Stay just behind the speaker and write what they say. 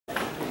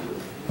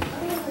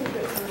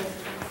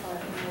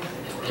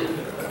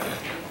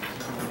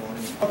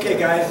Okay,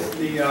 guys,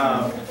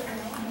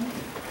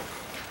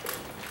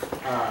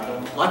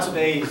 lots of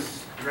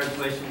A's.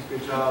 Congratulations,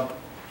 good job.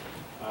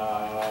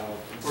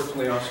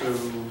 Unfortunately, also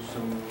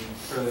some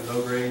fairly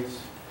low grades.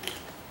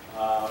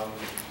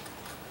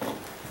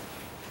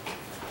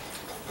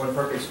 One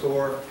perfect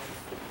score.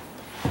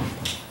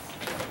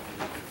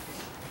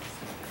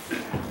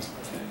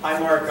 Hi,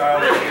 Mark.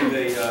 I'll give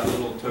a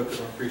little token of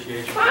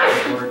appreciation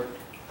for your work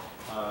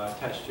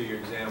attached to your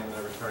exam when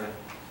I return it.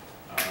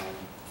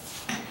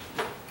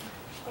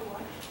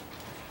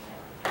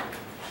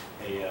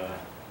 A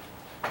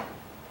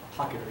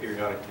pocket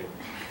periodic table.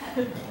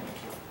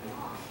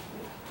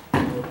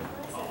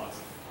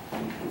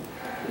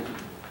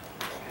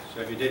 So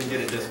if you didn't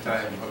get it this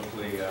time,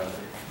 hopefully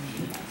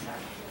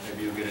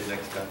maybe you'll get it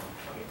next time.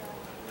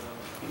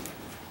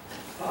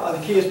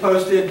 The key is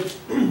posted.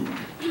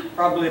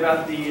 Probably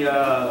about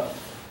the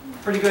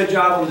pretty good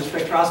job on the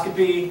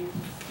spectroscopy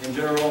in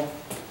general.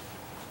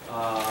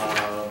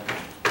 Of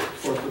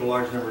course, with a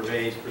large number of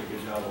A's, pretty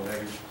good job on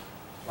every,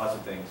 lots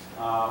of things.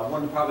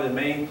 One probably the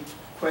main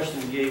question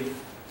that gave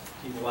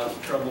people lots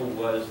of trouble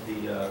was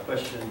the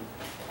question,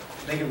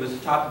 I think it was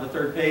the top of the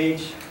third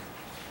page.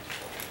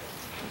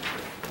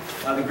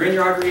 The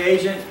Grignard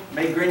reagent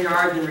made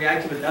Grignards and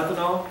reacted with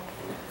ethanol.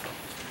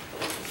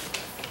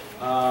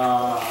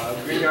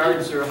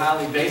 Grignards are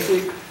highly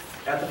basic.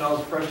 Ethanol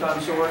is a proton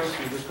source.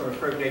 You're just going to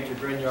protonate your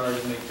Grignard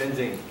and make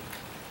benzene.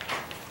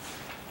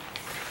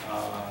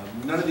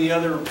 None of the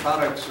other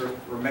products are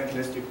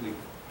mechanistically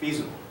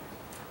feasible.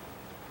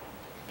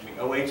 I mean,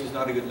 OH is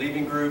not a good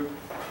leaving group.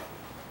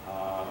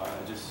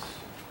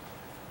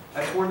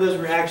 That's one of those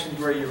reactions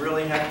where you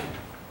really have to,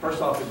 first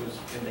off, it was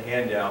in the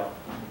handout.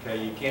 Okay,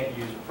 you can't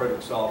use a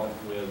protic solvent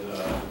with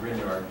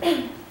Grignard.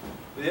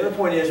 But the other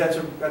point is that's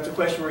a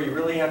question where you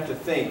really have to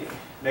think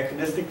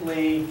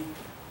mechanistically,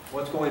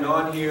 what's going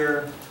on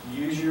here,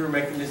 use your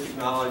mechanistic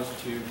knowledge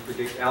to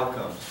predict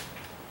outcomes.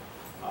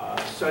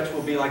 Such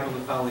will be like on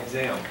the final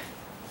exam.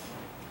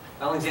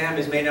 Final exam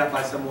is made up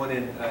by someone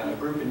in a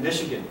group in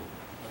Michigan.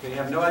 Okay, you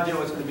have no idea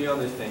what's going to be on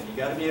this thing. You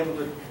got to be able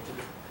to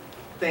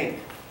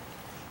think.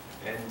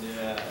 And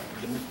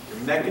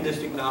your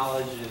mechanistic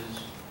knowledge is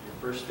your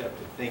first step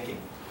to thinking.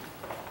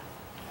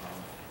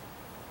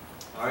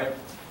 All right.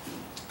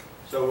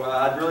 So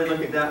I'd really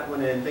look at that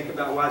one and think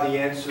about why the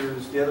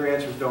other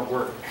answers don't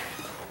work.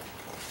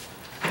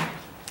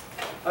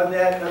 Other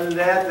than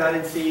that, I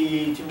didn't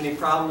see too many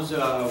problems.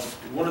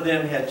 One of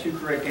them had two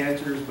correct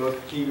answers. Both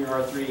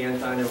GBR3 and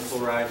thionyl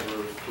chloride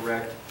were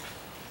correct.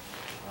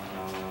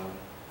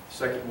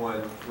 Second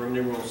one, Roman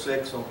numeral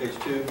 6 on page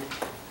 2.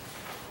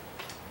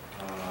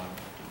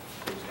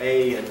 It was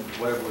A and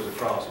whatever was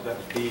across, so that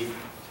was B.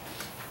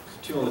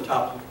 Two on the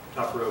top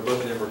row,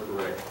 both of them were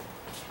correct.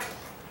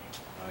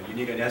 You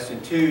need an S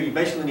and 2. You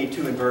basically need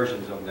two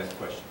inversions on that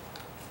question.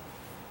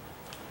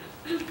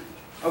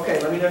 Okay,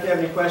 let me know if you have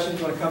any questions.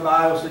 You want to come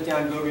by, we'll sit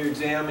down and go over your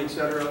exam,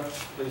 etc.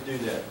 Please do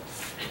that.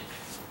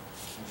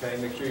 Okay,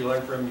 make sure you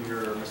learn from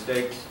your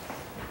mistakes.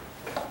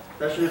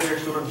 Especially if they're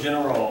sort of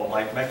general,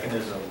 like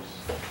mechanisms.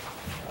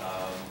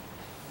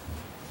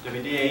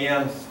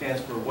 WDAM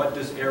stands for what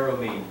does arrow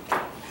mean?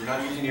 If you're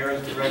not using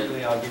arrows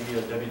correctly, I'll give you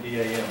a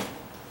WDAM.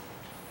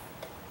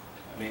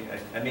 I mean,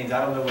 that means I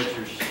don't know what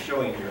you're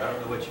showing here. I don't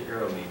know what your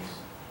arrow means.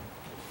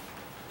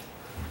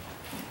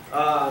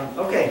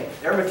 Okay,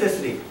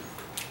 aromaticity.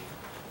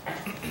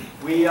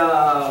 We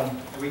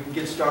can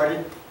get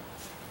started.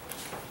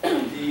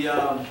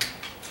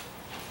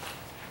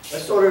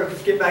 Let's sort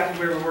of get back to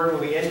where we were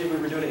when we ended. We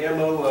were doing an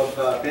MO of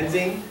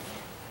benzene.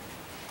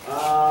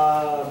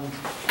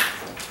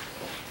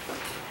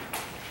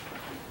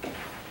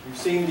 We've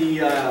seen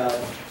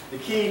the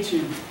key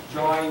to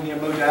drawing the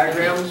MO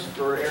diagrams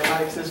for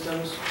aromatic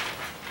systems,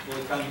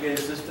 fully conjugated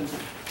systems.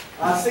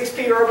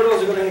 6p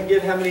orbitals are going to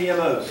give how many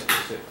MOs?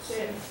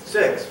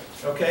 6.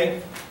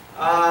 Okay.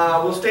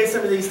 We'll state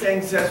some of these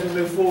things as we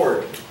move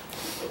forward.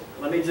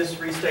 Let me just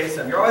restate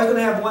some. You're always going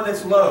to have one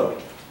that's low.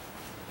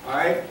 All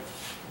right?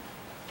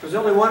 There's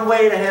only one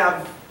way to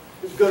have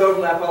good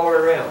overlap all the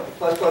way around.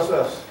 Plus, plus,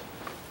 plus.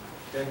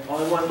 Okay?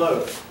 Only one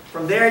low.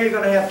 From there, you're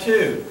going to have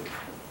 2.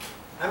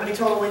 How many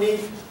total we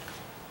need?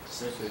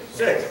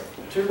 6.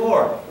 2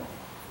 more.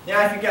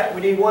 Now,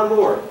 we need 1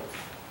 more.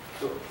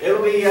 So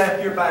it'll be up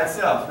here by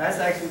itself. That's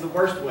actually the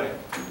worst way.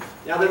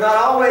 Now, they're not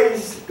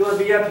always going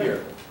to be up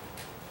here.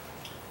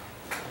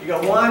 You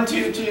got 1,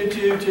 2, 2,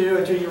 2, 2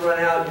 until you run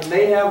out. You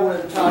may have one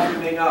at the top, you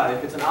may not.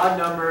 If it's an odd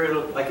number,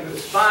 like if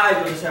it's 5,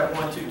 you'll just have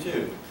 1, 2,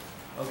 2.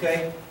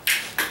 Okay?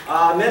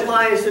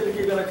 Midline is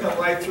typically going to come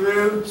right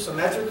through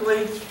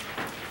symmetrically.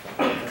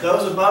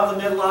 Those above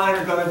the midline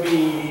are going to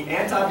be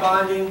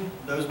anti-bonding.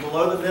 Those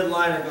below the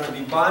midline are going to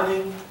be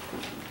bonding.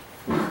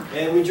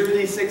 And we drew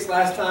these 6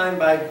 last time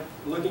by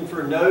looking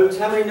for nodes.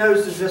 How many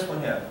nodes does this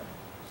one have?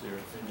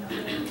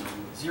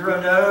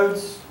 0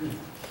 nodes.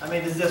 How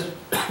many does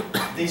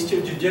these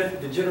two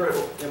degenerate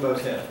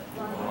MOs have?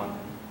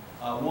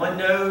 1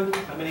 node.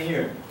 How many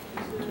here?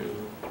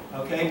 2.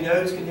 Okay,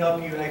 nodes can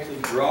help you actually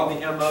draw the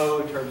MO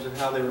in terms of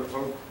how they're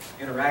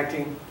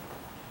interacting.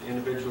 the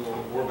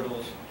individual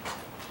orbitals.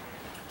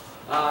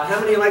 How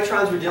many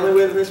electrons we're dealing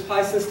with in this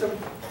pi system?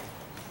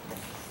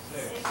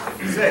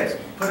 6.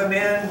 Put them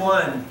in.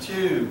 1,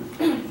 2,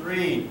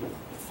 3,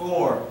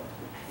 4,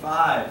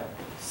 5,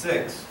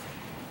 6.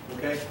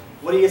 Okay.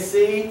 What do you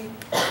see?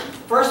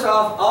 First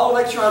off, all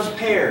electrons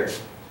paired.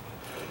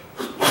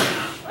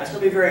 That's going to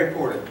be very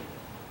important.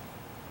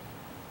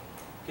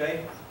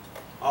 Okay.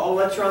 All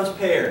electrons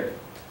paired.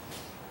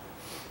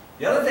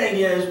 The other thing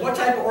is, what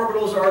type of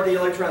orbitals are the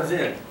electrons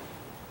in?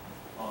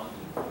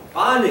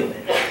 Bonding.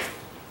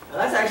 Now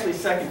that's actually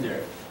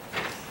secondary.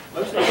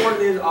 Most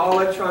important is all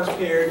electrons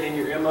paired in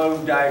your MO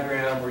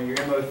diagram or your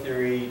MO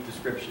theory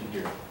description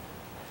here.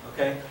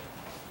 Okay?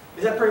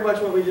 Is that pretty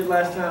much what we did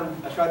last time?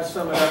 I tried to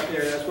sum it up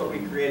there. That's what we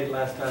created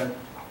last time.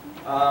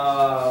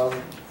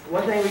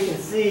 One thing we can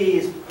see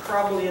is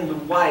probably in the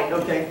white.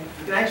 Okay,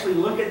 you can actually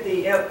look at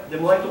the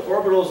molecular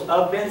orbitals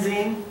of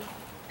benzene.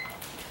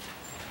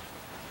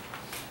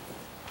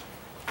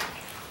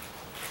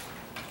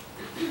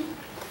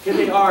 Here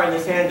they are in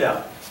this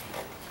handout.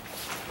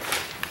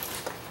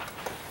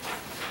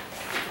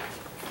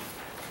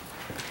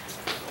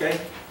 Okay.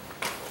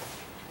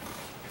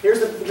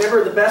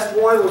 Remember the best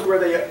one was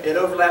where it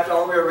overlapped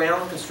all the way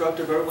around,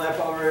 constructive overlap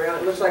all the way around.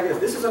 It looks like this.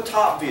 This is a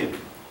top view.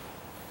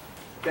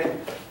 Okay,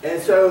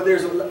 and so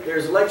there's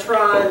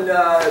electron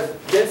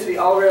density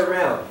all the way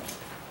around.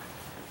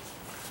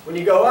 When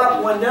you go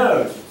up one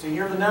node, so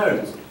here are the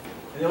nodes,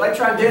 and the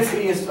electron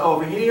density is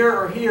over here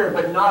or here,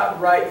 but not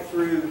right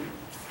through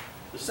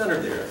the center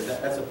there.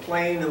 That's a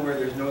plane where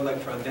there's no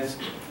electron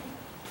density.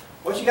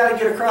 What you got to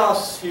get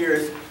across here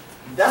is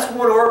that's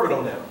one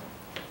orbital now.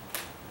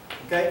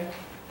 Okay?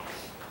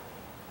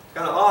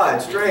 Kind of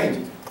odd,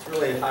 strange. It's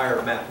really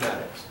higher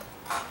mathematics.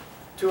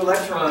 2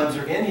 electrons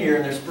are in here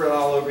and they're spread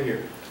all over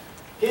here.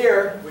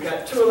 Here, we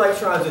got 2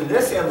 electrons in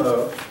this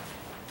MO.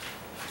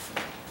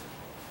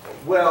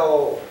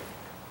 Well,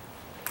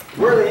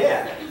 where are they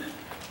at?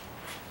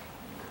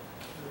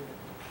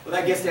 Well,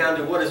 that gets down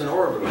to what is an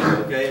orbital,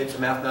 okay? It's a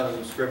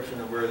mathematical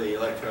description of where the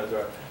electrons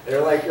are.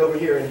 They're like over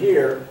here and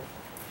here.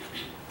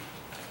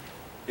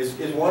 Is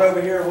one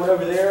over here and one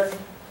over there?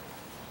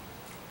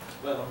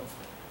 Well,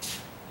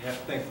 you have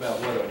to think about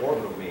what an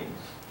orbital means.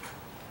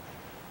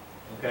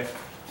 Okay?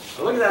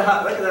 Well, look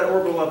at that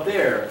orbital up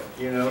there.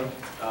 You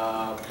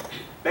know,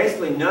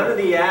 basically none of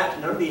the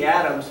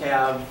atoms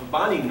have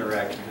bonding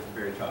interactions at the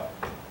very top.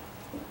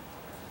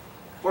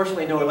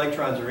 Fortunately, no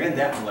electrons are in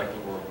that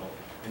molecular orbital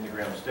in the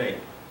ground state.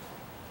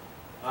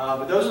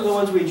 But those are the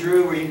ones we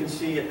drew where you can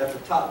see it at the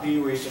top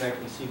view where you can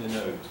actually see the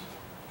nodes.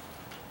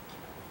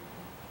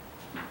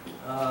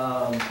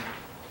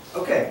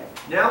 Okay,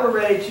 now we're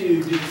ready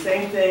to do the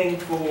same thing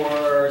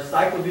for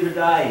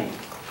cyclobutadiene.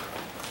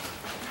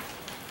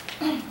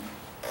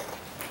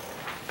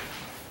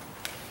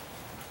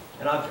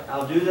 And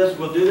I'll do this,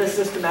 we'll do this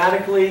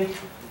systematically.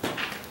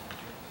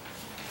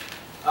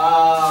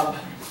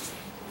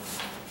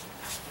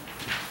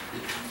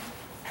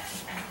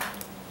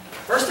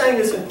 First thing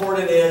that's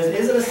important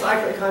is it a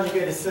cyclic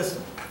conjugated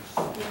system?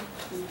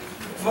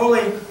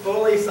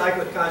 Fully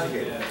cyclic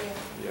conjugated.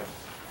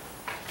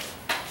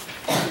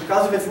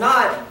 Because if it's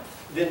not,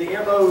 then the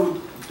MO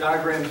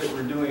diagrams that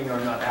we're doing are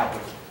not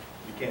applicable.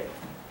 You can't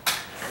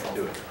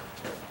do it.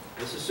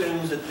 This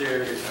assumes that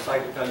there is a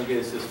cyclic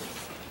conjugated system.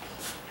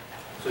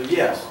 So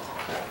yes.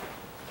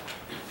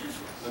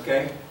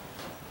 Okay.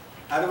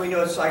 How do we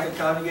know it's cyclic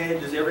conjugated?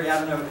 Does every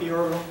atom have a p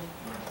orbital?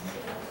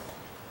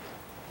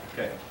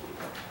 Okay.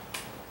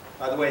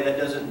 By the way, that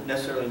doesn't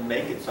necessarily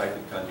make it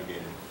cyclic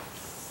conjugated.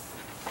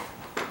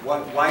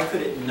 Why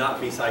could it not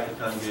be cyclic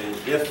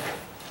conjugated if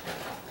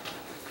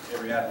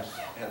every atom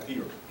had a p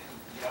orbital?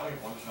 Yeah,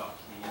 like one shot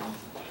key is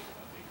like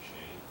a big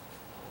chain.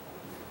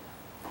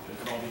 It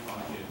could all be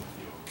conjugated with p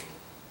orbital.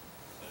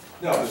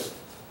 No,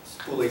 it's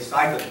fully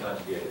cyclic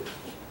conjugated.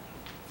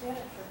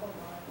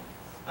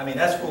 I mean,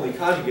 that's fully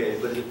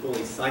conjugated, but is it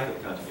fully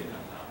cyclic conjugated?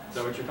 Is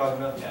that what you're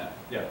talking about? Yeah.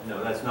 Yeah,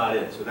 no, that's not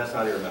it. So that's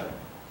not aromatic.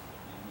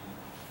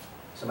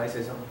 Somebody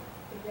say something?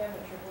 If you have a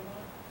triple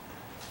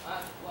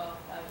bond? Well,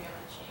 if you have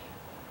a chain.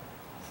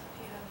 So if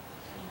you have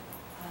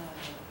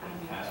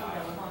maybe 2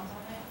 double bonds on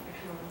it, your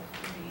triple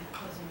would be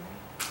closing ring.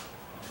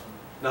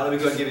 Now let me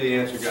go ahead and give you the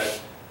answer,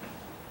 guys.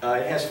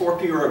 It has 4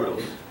 p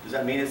orbitals. Does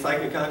that mean it's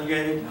cyclic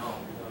conjugated? No.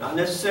 Not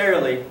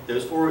necessarily.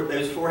 Those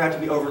four have to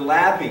be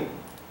overlapping.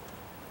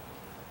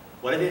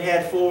 What if it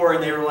had 4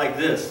 and they were like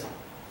this?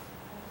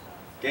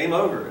 Game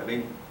over. I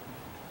mean,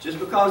 just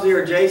because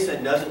they're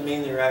adjacent doesn't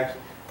mean they're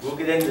actually. We'll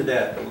get into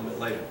that a little bit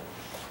later.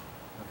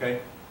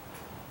 Okay?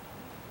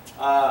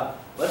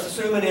 Let's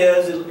assume it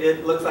is.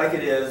 It looks like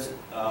it is.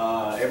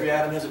 Every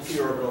atom has a p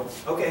orbital.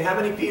 Okay, how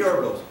many p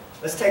orbitals?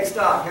 Let's take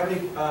stock. How many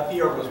p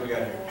orbitals we got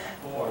here?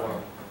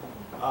 4.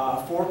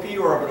 4 p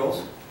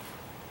orbitals.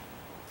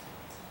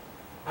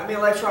 How many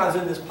electrons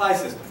in this pi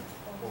system?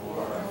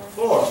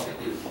 4.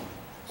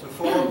 So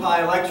 4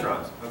 pi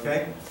electrons.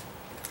 Okay?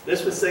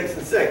 This was 6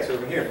 and 6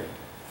 over here.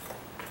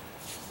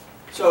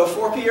 So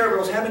 4 p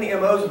orbitals, how many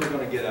MOs are we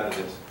going to get out of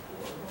this?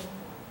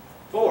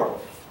 4.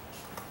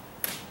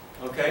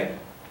 Okay?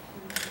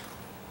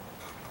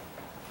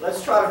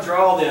 try to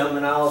draw them,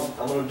 and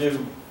I'm going to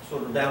do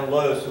sort of down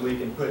low so we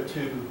can put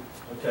two.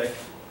 Okay.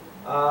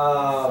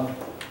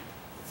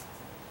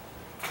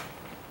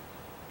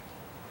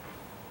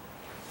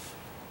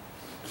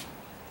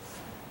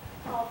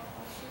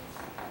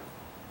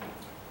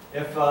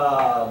 If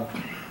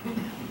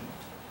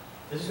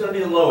this is going to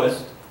be the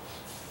lowest,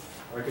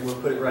 I reckon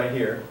we'll put it right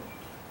here.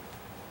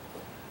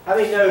 How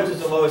many nodes does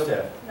the lowest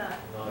have? None.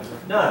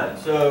 None.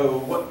 So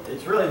what?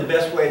 It's really the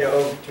best way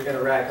to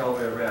interact all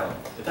the way around.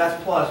 If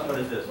that's plus, what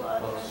is this?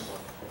 Plus.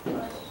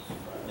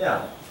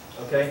 Yeah.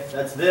 Okay.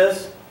 That's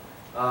this.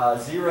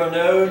 0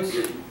 nodes.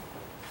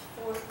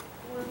 Four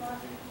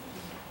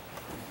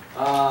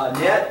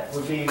bonding. Net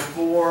would be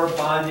 4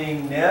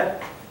 bonding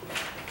net.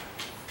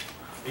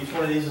 Each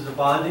one of these is a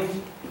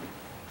bonding.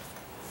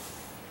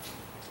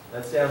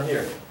 That's down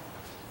here.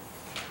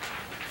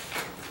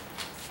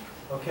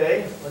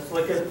 Okay, let's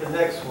look at the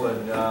next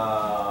one.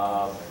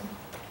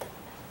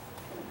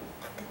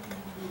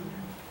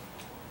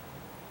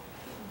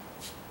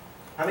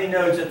 How many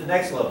nodes at the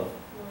next level?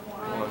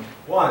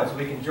 One. So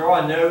we can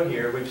draw a node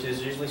here, which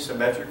is usually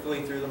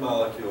symmetrically through the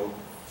molecule.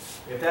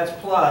 If that's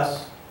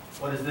plus,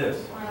 what is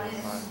this?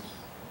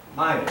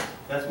 Minus.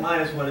 If that's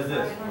minus, what is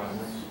this?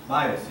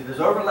 Minus. See,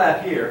 there's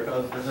overlap here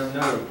because there's no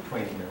node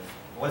between them.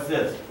 What's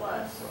this?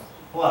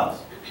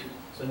 Plus.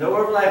 So no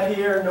overlap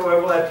here, no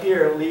overlap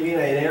here, leaving an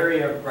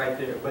area right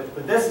there. But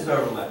this is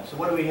overlap. So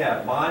what do we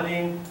have?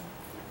 Bonding.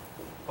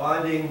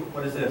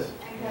 What is this?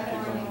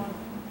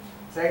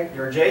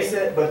 They're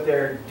adjacent, but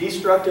they're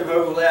destructive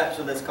overlap,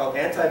 so that's called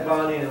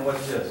anti-bonding. And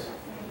what's this?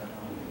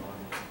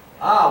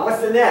 What's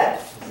the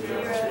net?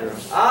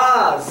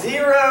 0.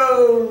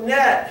 0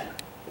 net.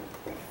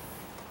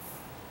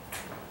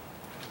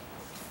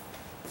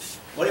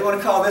 What do you want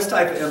to call this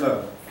type of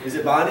MO? Is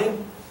it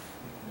bonding?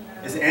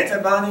 Is it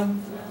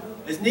anti-bonding?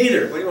 It's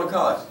neither. What do you want to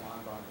call it?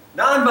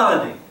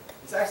 Non-bonding.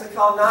 It's actually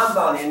called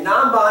non-bonding. And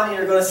non-bonding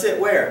are going to sit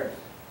where?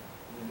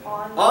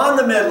 On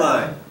the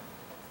midline.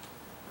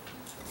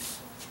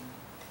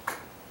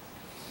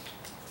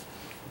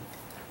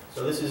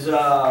 So this is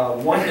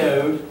one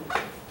node.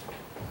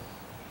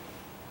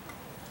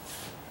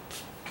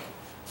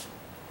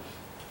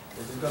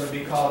 This is going to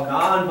be called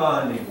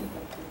non-bonding.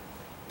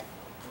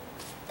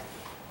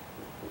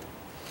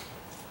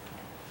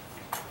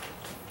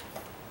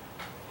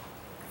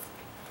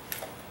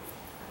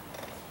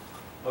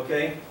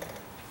 Okay.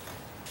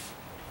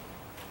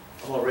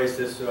 I'm going to erase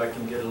this so I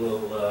can get a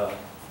little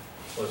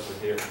closer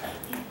here.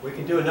 We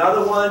can do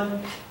another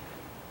one.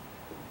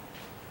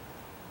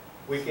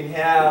 We can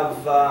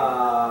have,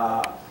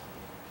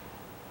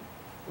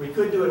 we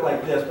could do it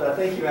like this, but I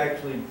think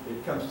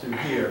it comes through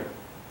here.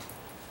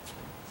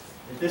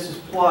 If this is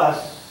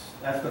plus,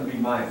 that's going to be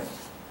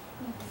minus.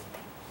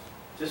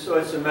 Just so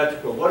it's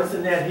symmetrical. What is the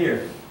net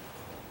here?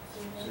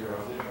 0.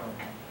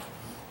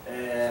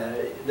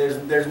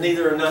 There's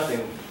neither or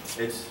nothing.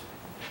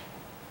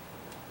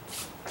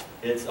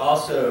 It's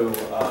also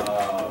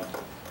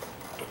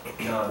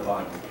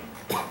non-bonding.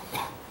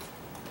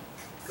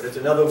 But it's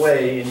another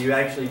way, and you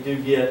actually do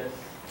get,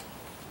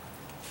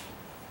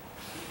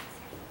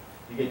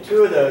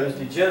 two of those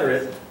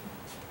degenerate.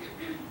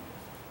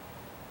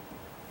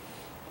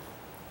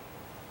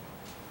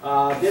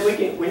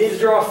 Then we need to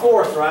draw a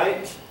fourth,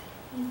 right?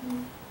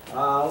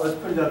 Let's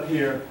put it up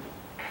here.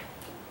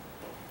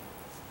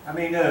 How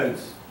many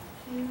nodes?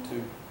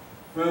 2.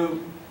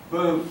 Boom,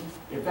 boom.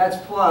 If that's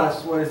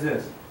plus, what is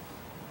this?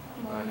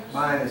 Minus.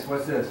 Minus,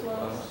 what's this?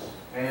 Plus.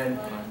 And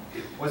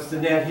what's the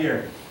net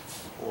here?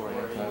 4.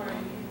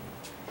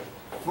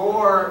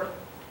 4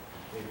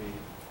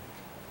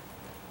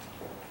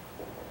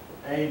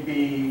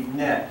 AB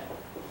net.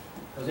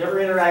 Because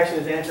every interaction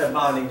is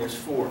anti-bonding, there's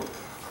 4.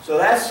 So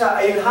that's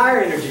even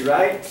higher energy,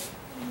 right?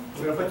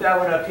 We're going to put that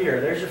one up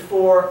here. There's your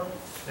 4.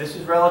 This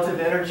is relative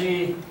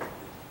energy.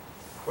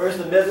 Where's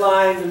the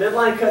midline? The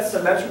midline cuts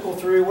symmetrical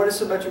through. What is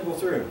symmetrical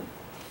through?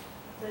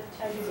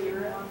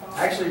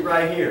 Actually,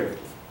 right here.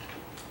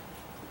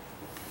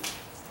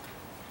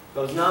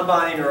 Those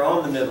non-bonding are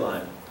on the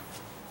midline. Are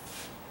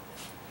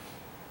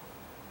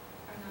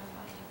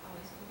non-bonding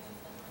always going to be on the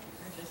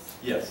midline, or just?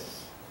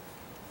 Yes.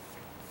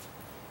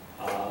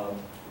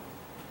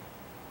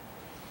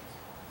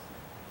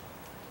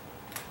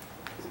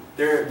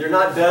 They're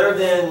not better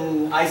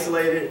than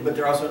isolated, but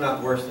they're also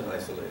not worse than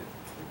isolated.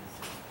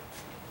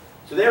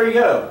 So there we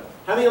go.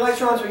 How many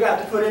electrons we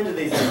got to put into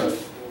these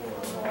nodes?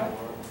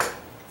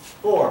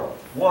 4.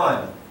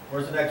 1.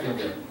 Where's the next one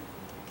go?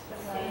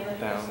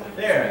 Down.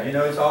 There. You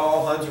know, it's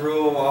all Hund's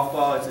rule,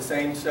 off-ball. It's the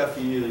same stuff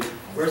you use.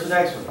 Where's the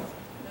next one?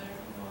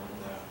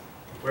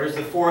 Where's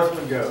the fourth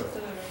one go?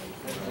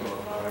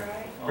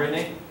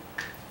 Brittany?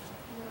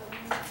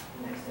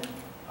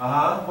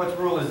 What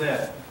rule is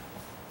that?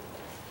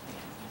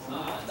 I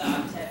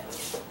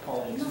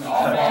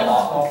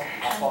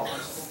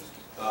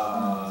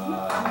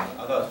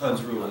thought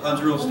Hund's rule.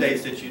 Hund's rule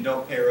states that you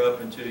don't pair up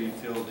until you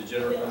feel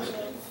degenerate ones.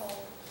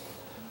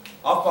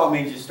 Off-ball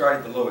means you start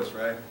at the lowest,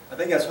 right? I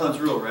think that's Hund's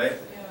rule, right?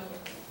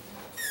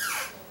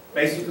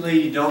 Basically,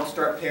 you don't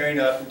start pairing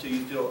up until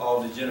you feel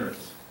all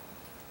degenerates.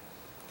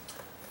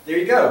 There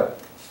you go.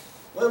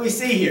 What do we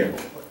see here?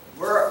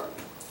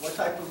 What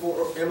type of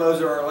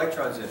MOs are our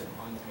electrons in?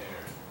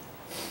 Unpaired.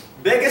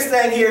 Biggest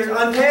thing here is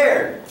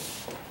unpaired.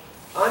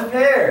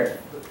 Unpaired.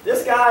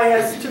 This guy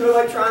has 2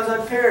 electrons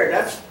unpaired.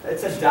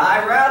 It's a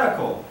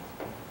diradical.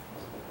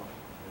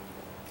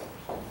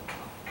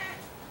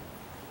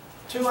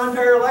 2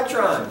 unpaired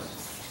electrons.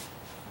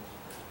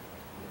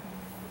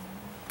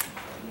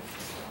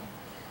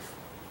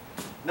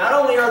 Not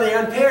only are they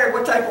unpaired,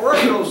 what type of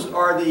orbitals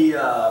are the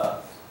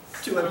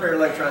 2 unpaired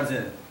electrons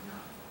in?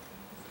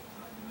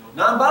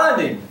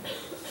 Non-bonding.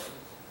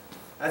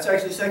 That's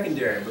actually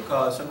secondary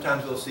because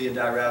sometimes we'll see a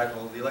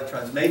diradical. The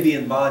electrons may be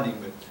in bonding,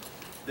 but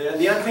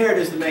the unpaired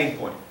is the main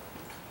point.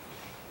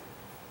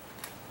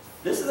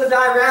 This is a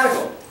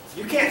diradical.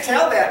 You can't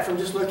tell that from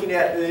just looking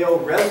at the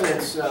old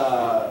resonance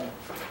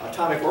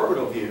atomic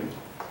orbital view.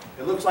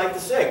 It looks like the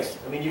 6.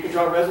 I mean, you can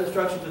draw resonance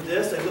structures with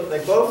this.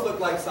 They both look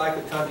like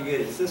cyclic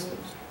conjugated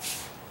systems.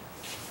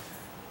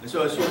 And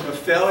so it's sort of a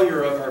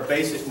failure of our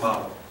basic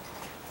model.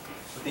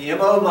 But the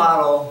MO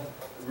model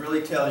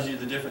really tells you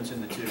the difference in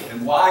the two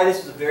and why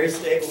this is a very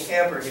stable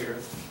camper here.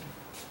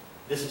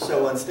 This is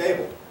so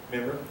unstable.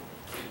 Remember?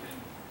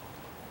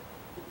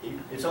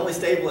 It's only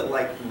stable at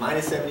like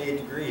minus 78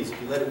 degrees. If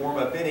you let it warm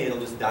up any, it'll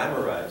just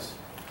dimerize.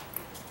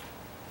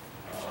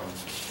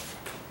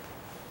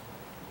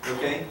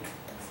 Okay?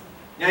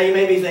 Now you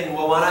may be thinking,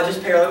 well, why not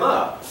just pair them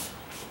up?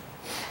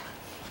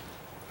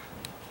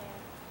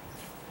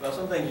 Well,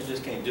 some things you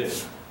just can't do.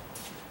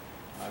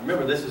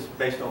 Remember, this is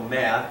based on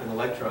math and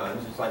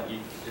electrons.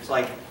 It's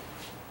like,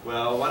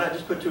 well, why not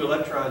just put 2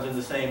 electrons in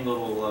the same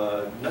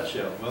little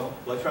nutshell? Well,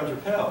 electrons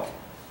repel.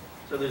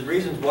 So there's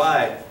reasons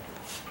why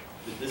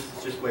this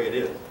is just the way it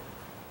is.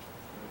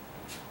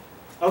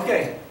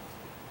 Okay.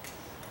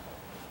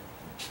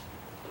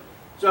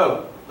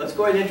 So let's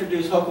go ahead and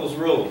introduce Huckel's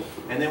rules,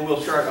 and then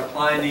we'll start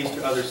applying these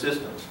to other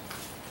systems.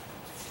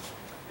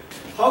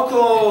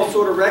 Huckel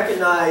sort of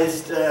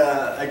recognized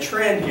a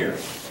trend here.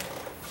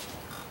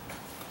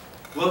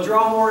 We'll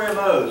draw more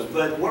MOs,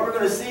 but what we're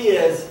going to see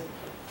is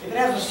if it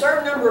has a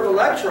certain number of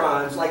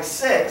electrons, like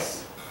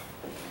 6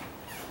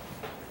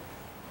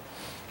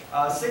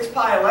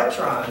 pi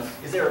electrons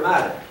is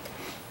aromatic.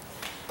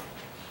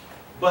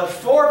 But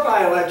 4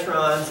 pi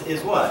electrons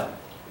is what?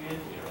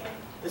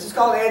 This is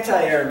called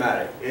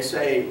anti-aromatic.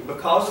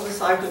 Because of the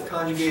cyclic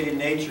conjugated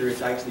nature,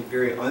 it's actually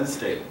very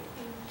unstable.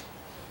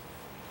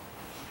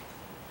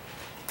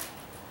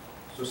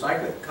 So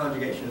cyclic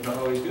conjugation is not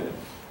always good.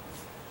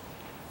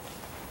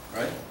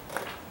 Right?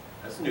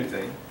 That's a new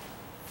thing.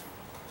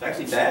 It's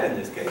actually bad in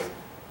this case.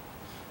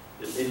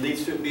 It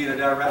leads to it being a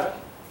diradical.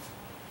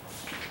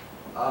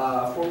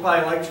 4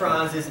 pi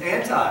electrons is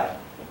anti.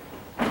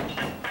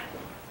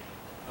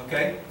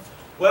 Okay?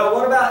 Well,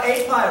 what about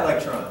 8 pi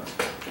electrons?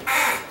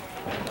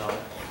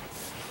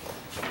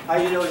 How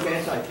do you know it's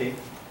anti, Keith?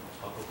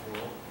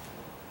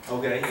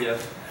 Okay,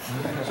 yes.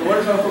 So what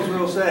does Huckel's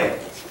rule say?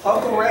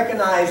 Huckel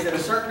recognized that a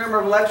certain number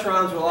of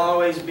electrons will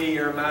always be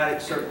aromatic,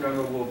 a certain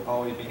number will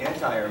always be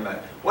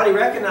anti-aromatic. What he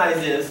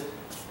recognized is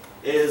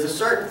a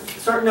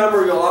certain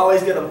number you'll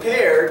always get them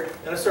paired,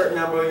 and a certain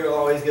number you'll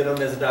always get them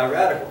as a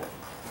diradical.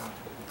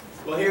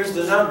 Well, here's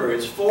the number.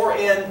 It's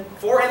 4n.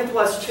 4n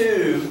plus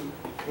 2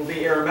 will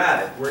be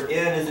aromatic, where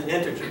n is an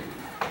integer.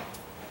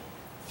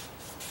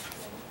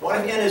 What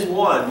if n is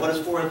 1? What does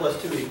 4n plus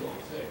 2 equal?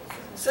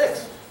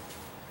 6.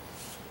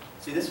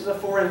 See, this is a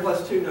 4n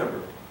plus 2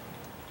 number.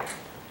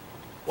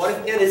 What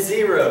if n is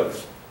 0?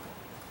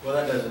 Well,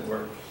 that doesn't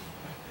work.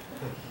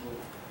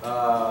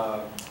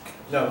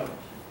 No.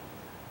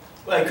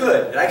 Well, it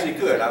could. It actually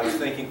could. I was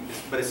thinking,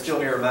 but it's still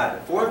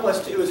aromatic. 4n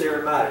plus 2 is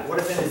aromatic. What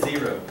if n is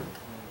 0?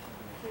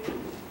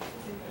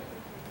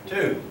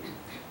 2.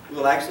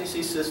 We'll actually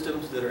see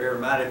systems that are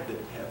aromatic that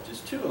have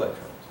just 2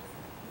 electrons.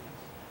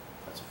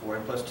 That's a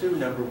 4n plus 2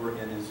 number where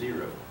n is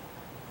 0.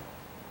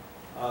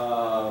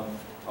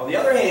 On the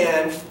other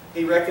hand,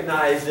 he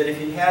recognized that if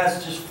he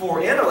has just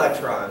 4n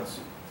electrons,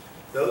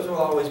 those will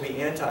always be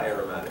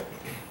anti-aromatic.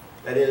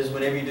 That is,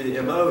 whenever you do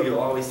the MO, you'll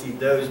always see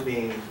those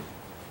being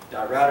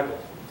diradical.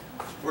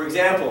 For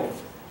example,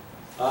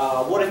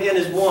 what if n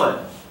is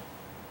 1?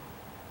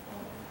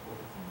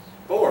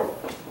 4.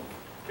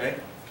 Okay.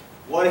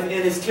 What if n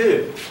is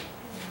 2?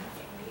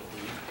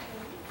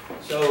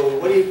 So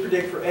what do you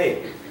predict for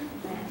 8?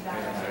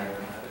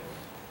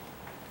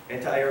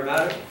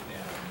 Anti-aromatic?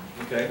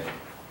 Yeah. Okay.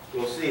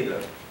 We'll see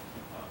though.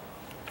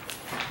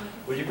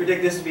 Would you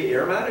predict this to be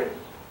aromatic?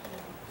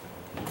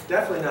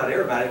 Definitely not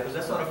aromatic because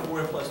that's not a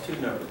 4n plus 2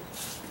 number.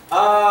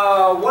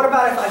 What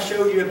about if I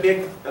showed you a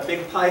big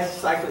pi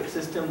cyclic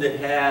system that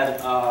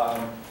had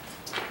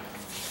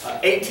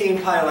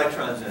 18 pi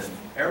electrons in it?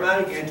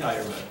 Aromatic,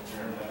 anti-aromatic?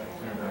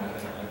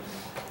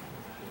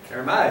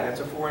 Aromatic.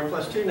 That's a 4n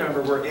plus 2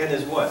 number where n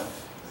is what?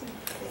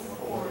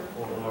 4.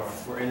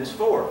 Where n is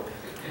 4.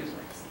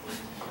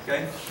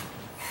 Okay?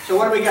 So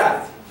what do we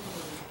got?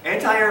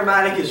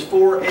 Anti-aromatic is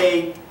 4,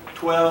 8,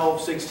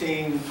 12,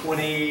 16,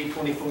 20,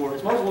 24.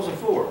 It's multiples of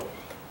 4.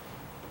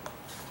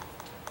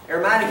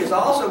 Aromatic is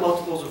also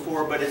multiples of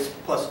 4, but it's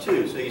plus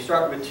 2. So you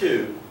start with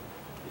 2.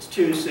 It's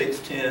 2, 6,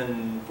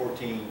 10,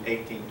 14,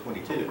 18,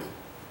 22.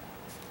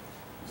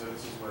 So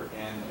this is where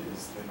n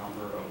is the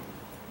number of,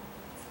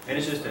 And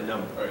it's just a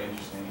number. or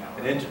interesting.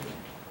 An integer.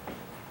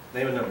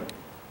 Name a number.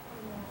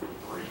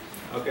 3.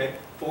 Okay?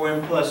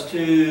 4n plus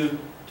 2.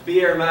 To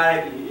be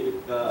aromatic,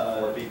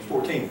 it'd be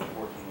 14. 14.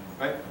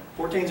 Right?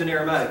 14 is an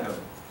aromatic number.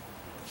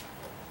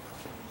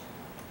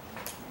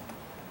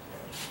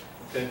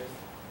 Okay?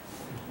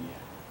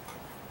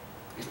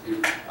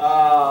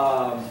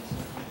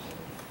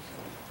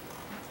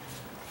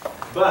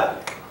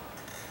 But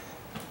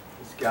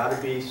it's got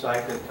to be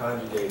cyclic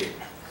conjugated.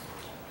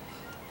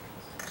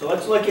 So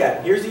let's look at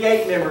it. Here's the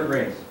 8-membered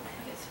ring. I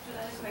guess for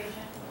that equation,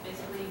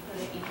 basically you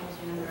put it equals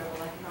your number of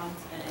electrons,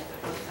 and if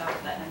it works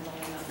out, that ends on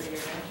the number you're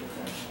going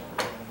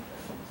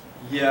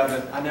to. Yeah,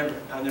 but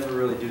I never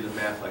really do the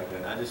math like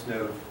that. I just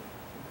know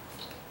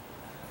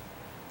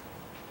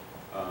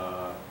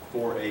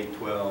 4, 8,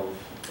 12.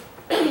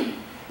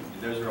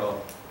 Those are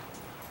all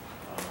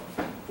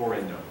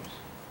 4n numbers.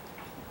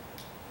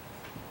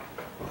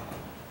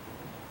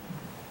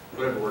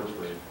 Whatever works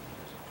for you.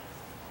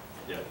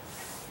 Yeah.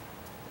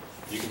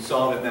 You can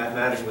solve it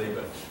mathematically,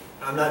 but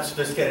I'm not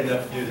sophisticated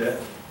enough to do that.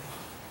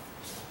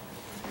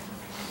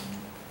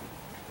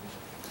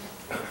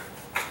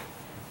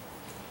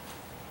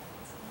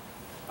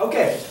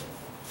 Okay,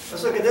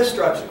 let's look at this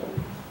structure.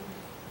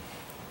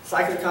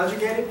 Cyclic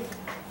conjugated?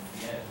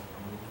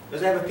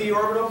 Does it have a p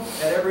orbital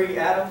at every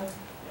atom?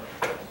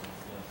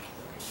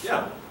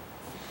 Yeah.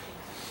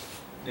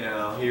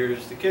 Now,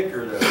 here's the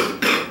kicker though.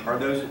 Are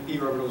those p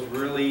orbitals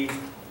really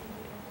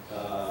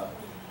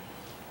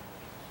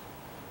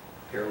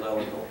parallel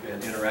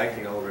and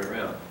interacting all the way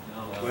around?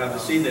 We'll have to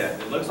see that.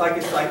 It looks like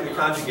it's cyclic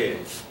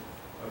conjugated.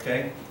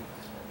 Okay?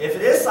 If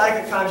it is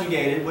cyclic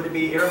conjugated, would it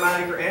be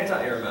aromatic or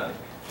anti-aromatic?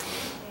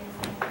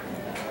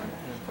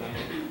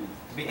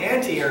 It'd be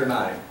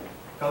anti-aromatic,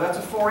 because that's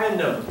a 4n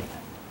number,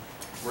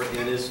 where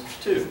n is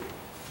 2.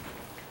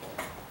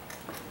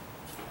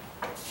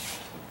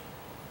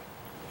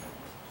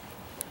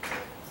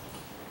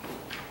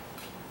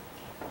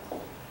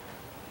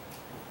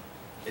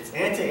 It's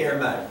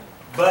anti-aromatic,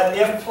 but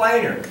if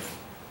planar.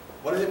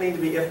 What does it mean to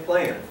be if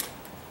planar?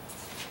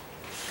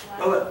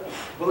 Well,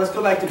 let's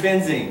go back to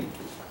benzene.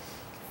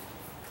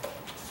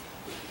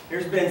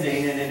 Here's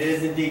benzene, and it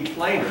is indeed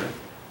planar.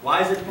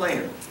 Why is it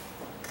planar?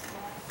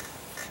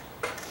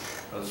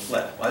 Because it's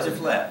flat. Why is it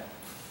flat?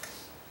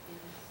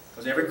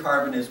 Because every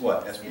carbon is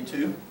what?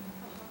 sp2?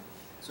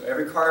 So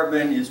every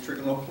carbon is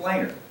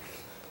trigonoplanar.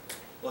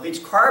 Well, if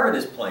each carbon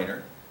is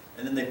planar,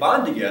 and then they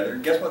bond together,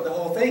 guess what the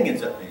whole thing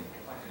ends up being?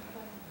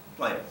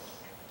 Planar.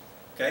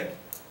 Okay?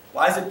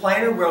 Why is it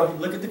planar? Well,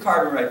 look at the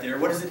carbon right there.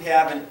 What does it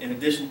have in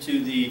addition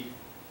to the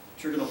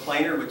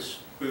trigonoplanar, which,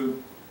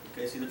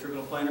 okay, see the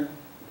trigonoplanar?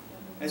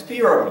 It has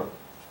p orbital.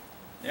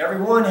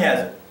 Every one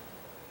has it.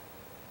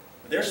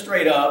 But they're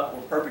straight up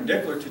or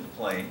perpendicular to the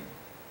plane.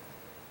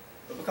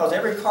 But because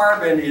every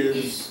carbon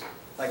is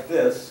like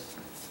this,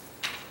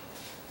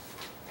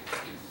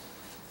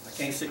 I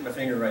can't stick my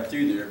finger right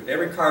through there, but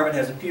every carbon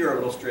has a p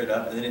orbital straight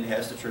up, and then it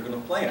has the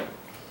trigonoplanar.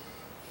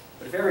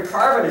 But if every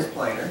carbon is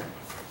planar,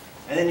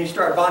 and then you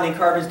start bonding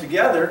carbons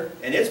together,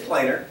 and it's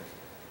planar,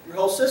 your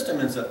whole system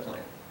ends up planar.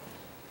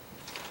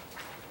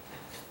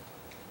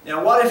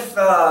 Now what if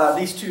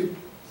these two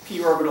p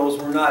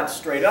orbitals were not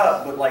straight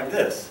up, but like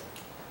this?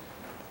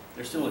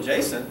 They're still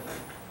adjacent,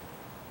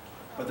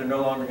 but they're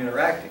no longer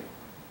interacting.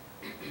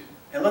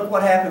 And look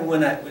what happened when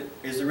that,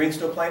 is the ring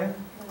still planar?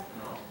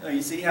 No,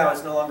 you see how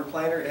it's no longer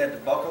planar? It had to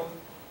buckle?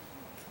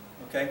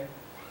 Okay?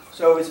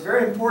 So it's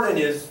very important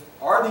is,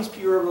 are these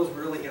p orbitals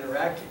really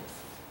interacting?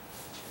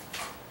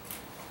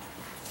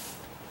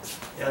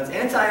 Now it's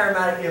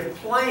anti-aromatic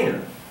if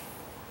planar.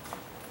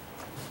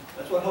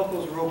 That's what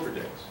Huckel's rule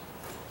predicts.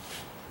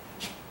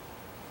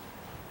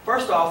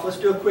 First off, let's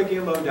do a quick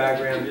MO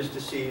diagram just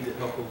to see that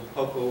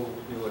Huckel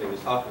knew what he was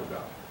talking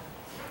about.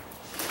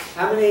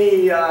 How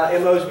many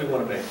MOs do we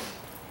want to make?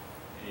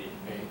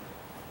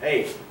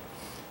 8.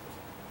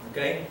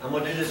 Okay, I'm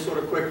going to do this sort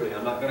of quickly.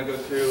 I'm not going to go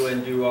through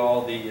and do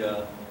all the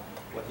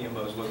what the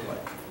MOs look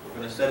like. We're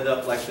going to set it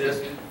up like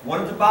this.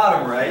 One at the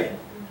bottom, right?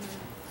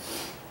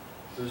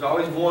 There's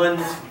always one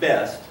that's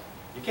best.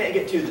 You can't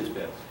get 2 that's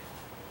best.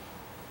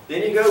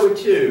 Then you go with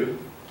 2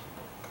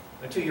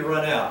 until you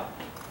run out.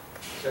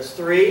 That's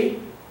 3,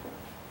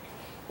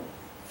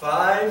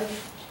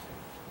 5,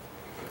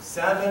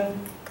 7,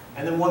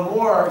 and then one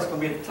more is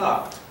going to be at the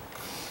top.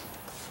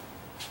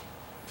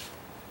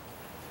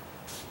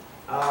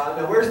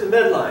 Now where's the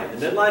midline?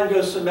 The midline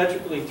goes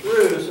symmetrically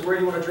through, so where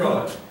do you want to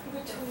draw it?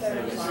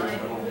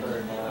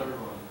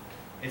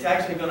 It's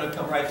actually going to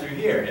come right through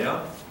here, you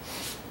know?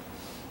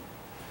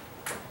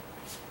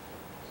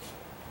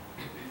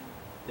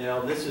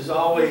 Now this is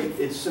always,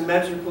 it's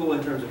symmetrical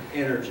in terms of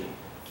energy.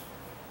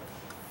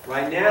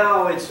 Right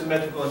now it's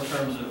symmetrical in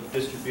terms of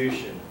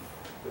distribution,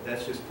 but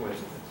that's just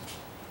coincidence.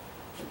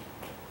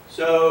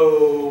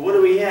 So what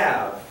do we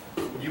have?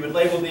 You would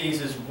label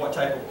these as what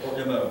type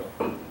of MO?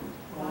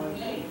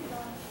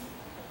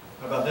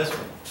 How about this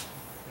one?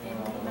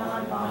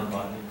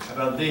 Non-bonding. How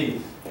about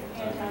these?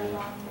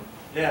 Anti-bonding.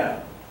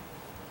 Yeah.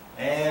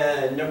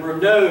 And number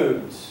of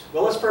nodes.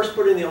 Well, let's first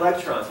put in the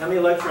electrons. How many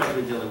electrons are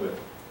we dealing with?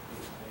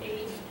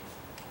 8.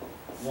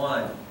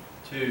 1,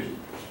 2,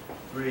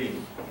 3,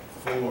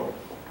 4,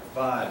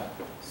 5,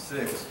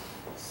 6,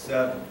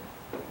 7,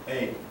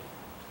 8.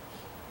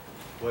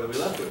 What are we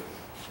left with?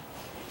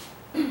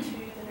 2 that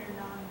are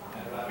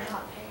non-bonding,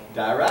 not paired.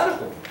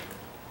 Diradical.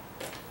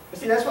 But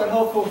see, that's what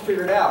Holcomb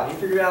figured out. He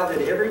figured out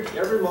that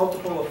every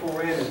multiple of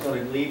 4n is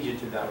going to lead you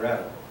to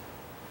diradical.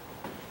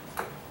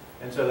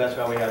 And so that's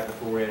why we have the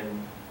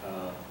 4n.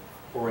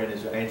 4n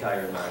is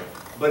anti-aromatic.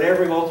 But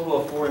every multiple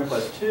of 4n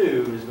plus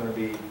 2 is going to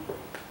be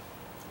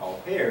all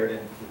paired,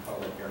 and we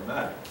call it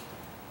aromatic.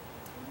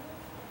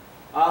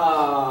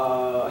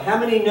 How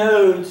many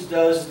nodes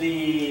does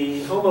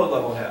the HOMO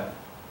level have?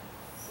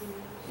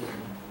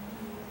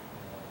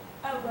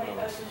 Oh, wait,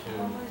 Two.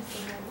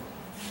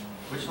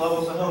 Which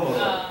level is the HOMO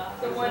level?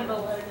 the one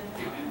below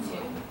the 2.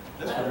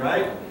 This one,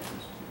 right?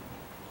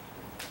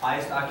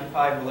 Highest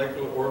occupied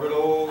molecular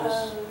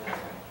orbitals.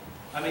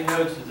 How many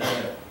nodes does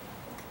that have?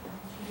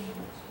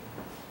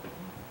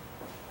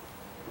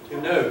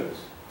 2 nodes.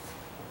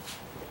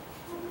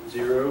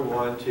 0,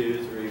 1,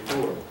 2, 3,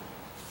 4.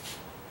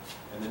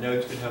 And the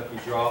nodes can help you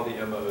draw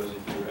the MOs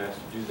if you were asked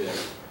to do that.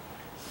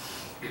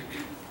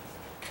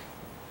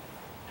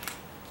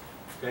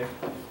 Okay?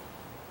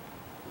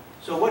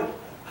 So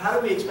how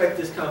do we expect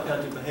this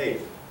compound to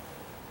behave?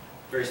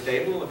 Very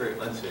stable or very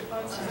unstable?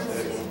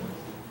 Unstable.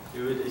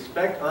 You would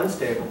expect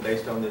unstable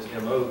based on this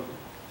MO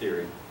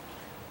theory.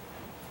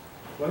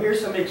 Well,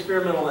 here's some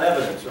experimental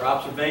evidence or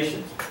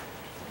observations.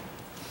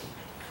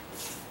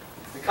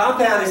 The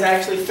compound is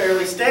actually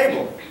fairly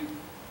stable.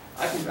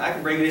 I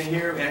can bring it in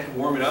here and I can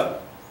warm it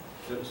up.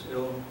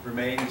 It'll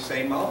remain the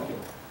same molecule.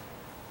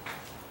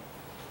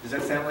 Does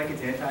that sound like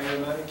it's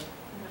anti-aromatic?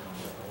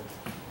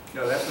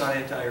 No, that's not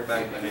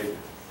anti-aromatic behavior.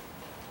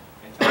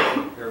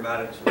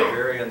 Anti-aromatics are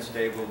very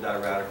unstable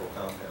diradical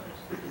compounds.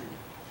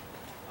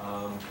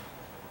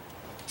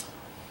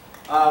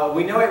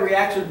 We know it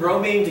reacts with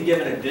bromine to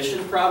get an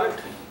addition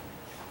product.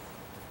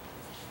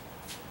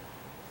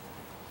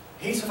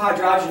 Heats of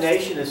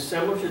hydrogenation is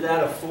similar to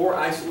that of 4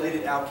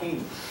 isolated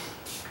alkenes.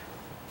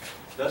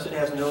 Thus, it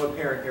has no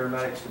apparent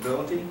aromatic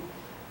stability.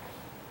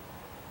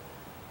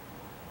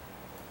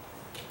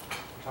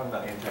 We're talking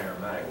about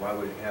anti-aromatic. Why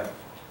would it have it?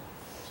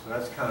 So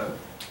that's kind of,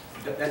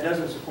 that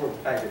doesn't support the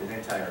fact that it's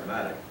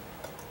anti-aromatic.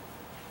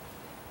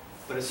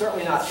 But it's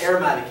certainly not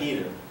aromatic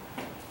either.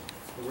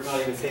 But we're not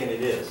even saying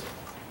it is.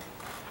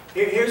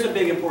 Here's a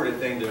big important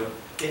thing, though.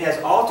 It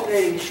has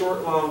alternating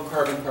short-long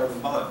carbon-carbon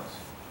bonds.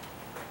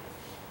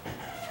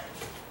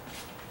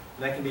 And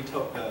that can be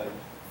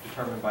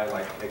determined by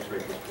like X-ray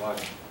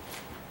crystallography.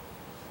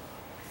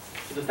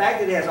 So the fact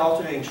that it has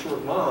alternating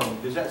short-long,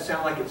 does that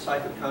sound like it's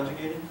cyclic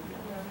conjugated?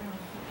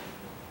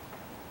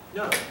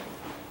 No.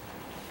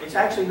 It's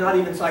actually not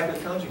even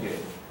cyclic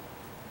conjugated.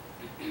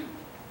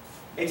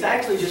 It's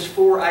actually just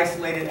 4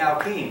 isolated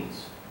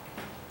alkenes,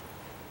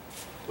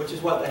 which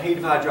is what the heat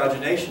of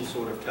hydrogenation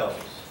sort of tells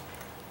us.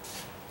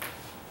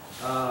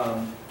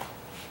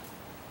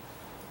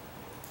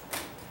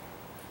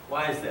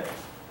 Why is that?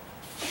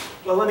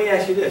 Well, let me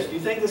ask you this. Do you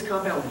think this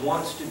compound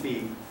wants to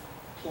be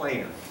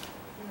planar?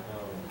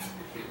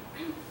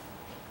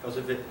 Because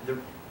if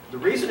the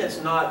reason it's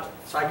not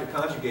cyclic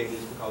conjugated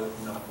is because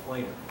it's not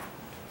planar.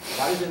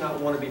 Why does it not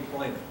want to be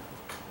planar?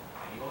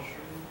 Angle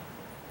stream?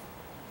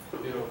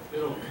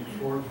 It'll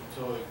contort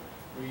until it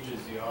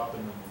reaches the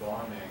optimum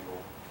bond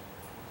angle.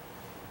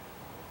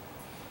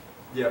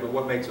 Yeah, but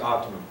what makes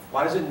optimum?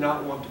 Why does it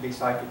not want to be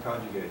cyclic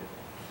conjugated?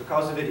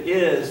 Because if it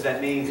is,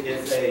 that means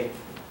it's a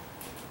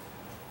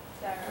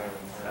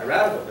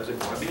diradical. Does it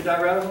want to be a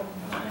diradical?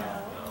 No.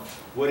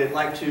 Would it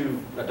like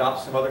to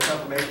adopt some other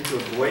conformation to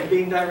avoid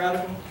being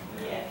diradical?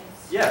 Yes.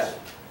 Yes.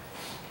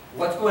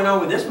 What's going on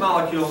with this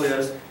molecule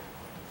is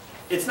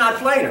it's not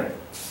planar.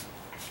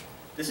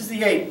 This is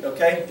the 8,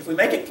 okay? If we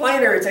make it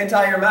planar, it's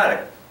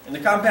anti-aromatic, and the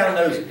compound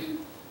knows it.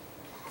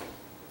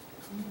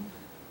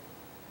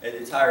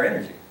 It's higher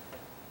energy,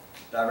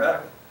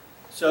 diradical.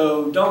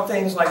 So don't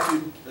things like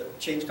to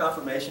change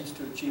conformations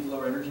to achieve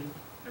lower energy?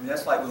 I mean,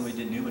 that's like when we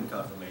did Newman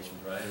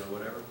conformations, right, or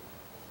whatever,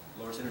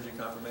 lowest energy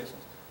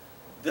conformations.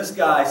 This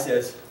guy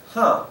says,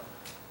 huh,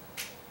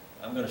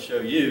 I'm going to show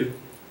you,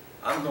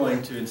 I'm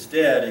going to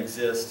instead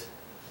exist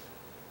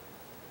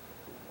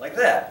like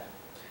that.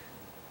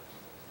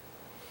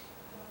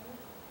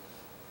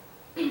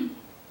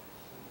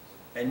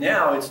 And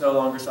now it's no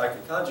longer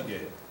cyclic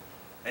conjugated.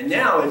 And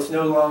now it's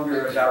no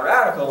longer a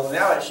diradical,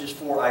 now it's just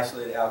 4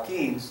 isolated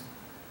alkenes.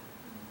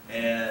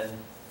 And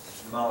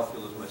the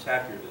molecule is much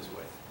happier this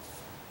way.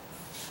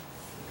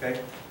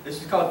 Okay?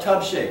 This is called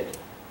tub-shaped.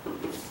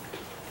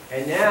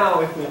 And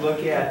now if we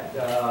look at,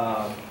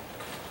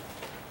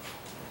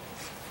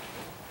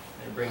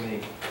 and bring the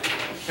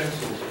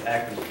pencils to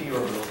act as p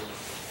orbitals.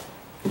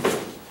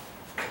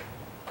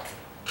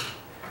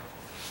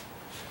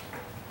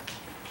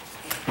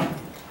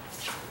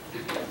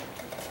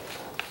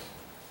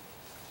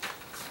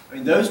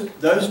 mean,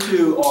 those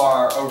two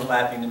are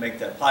overlapping to make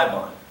that pi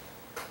bond.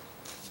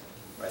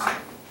 Right.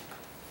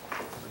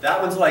 But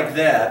that one's like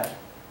that.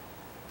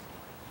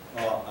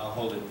 I'll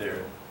hold it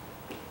there.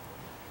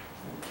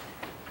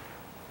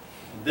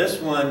 This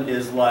one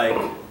is like,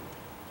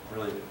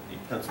 really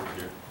need pencils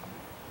here.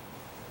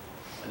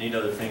 I need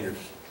other fingers.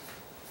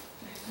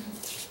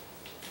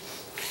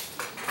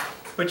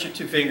 Put your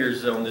two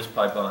fingers on this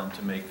pi bond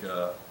to make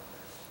a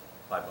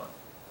pi bond.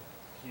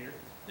 Here?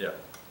 Yeah,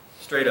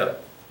 straight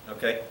up,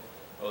 okay?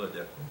 Hold it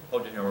there.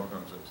 Hold your hammer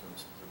arms up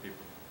so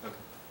people. Okay.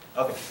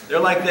 Okay, they're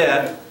like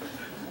that.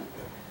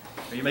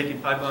 Are you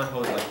making pi bond?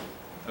 Hold it like that.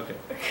 Okay,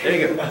 there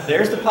you go.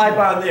 There's the pi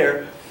bond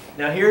there.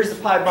 Now here's the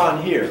pi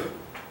bond here.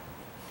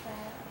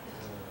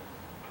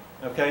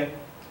 Okay?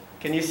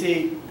 Can you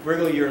see,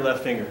 wriggle your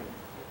left finger.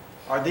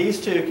 Are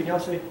these two, can y'all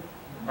see?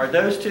 Are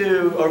those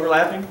two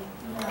overlapping?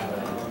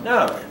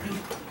 No.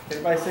 Can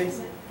everybody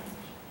see?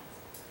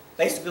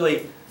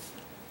 Basically,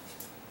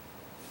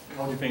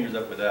 hold your fingers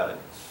up without it.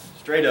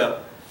 Straight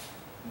up.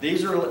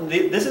 These are,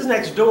 this is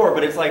next door,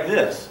 but it's like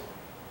this.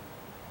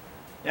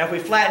 Now if we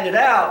flattened it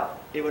out,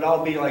 it would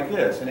all be like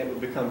this, and it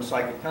would become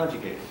cyclic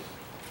conjugated.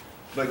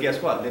 But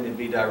guess what? Then it'd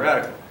be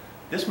diradical.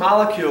 This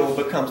molecule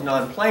becomes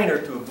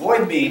non-planar to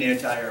avoid being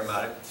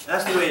anti-aromatic.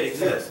 That's the way it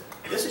exists.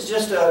 This is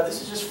just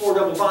 4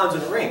 double bonds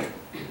in a ring.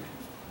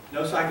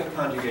 No cyclic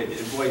conjugated.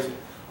 It avoids it.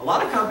 A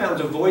lot of compounds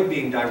avoid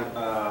being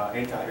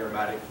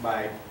anti-aromatic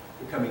by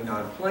becoming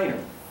non-planar.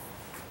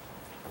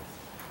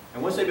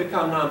 And once they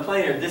become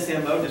non-planar, this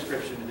MO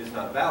description is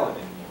not valid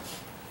anymore.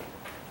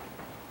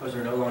 Because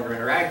they're no longer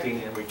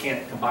interacting and we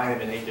can't combine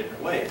them in 8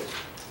 different ways.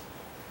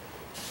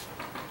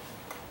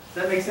 Does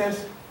that make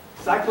sense?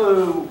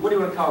 Cyclo, what do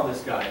you want to call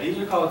this guy? These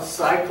are called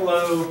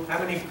cyclo, how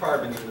many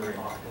carbons in the ring?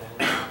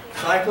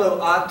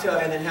 Cycloocta,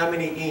 and then how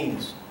many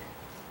enes?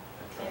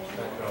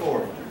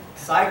 4.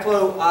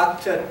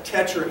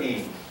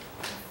 Cyclooctatetraene.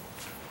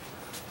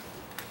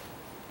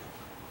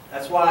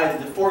 That's why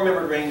the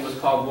 4-membered ring was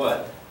called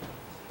what?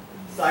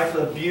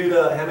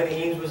 Cyclobuta, how many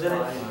enes was in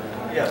it?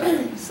 Yeah,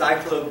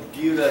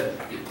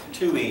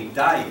 cyclobuta-2-ene,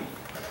 diene.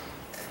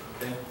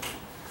 Okay.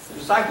 So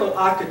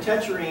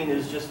cyclooctatetraene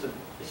is just a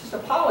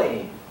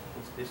polyene.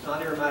 It's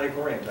not aromatic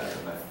or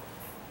anti-aromatic.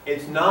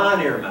 It's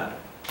non-aromatic.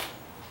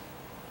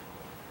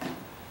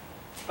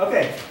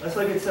 Okay, let's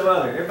look at some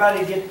other.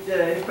 Everybody get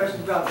any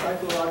questions about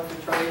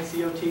cyclooctatetraene,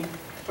 COT?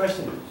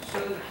 Questions? So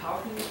then how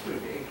can you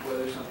predict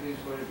whether something is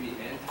going to be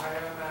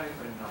anti-aromatic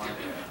or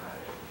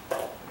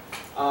non-aromatic?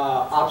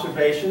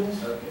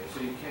 Observations. Okay,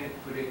 so you can't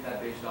predict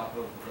that based off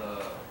of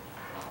the...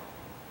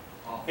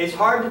 It's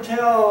hard to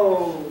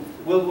tell.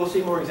 We'll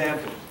see more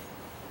examples.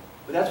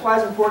 But that's why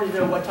it's important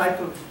to know what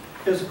type of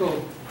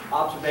physical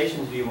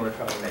observations do you want to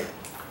try to make.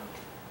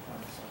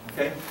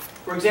 Okay?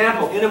 For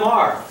example,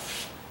 NMR.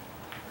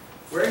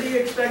 Where do you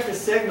expect the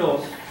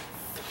signals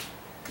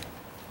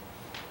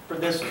for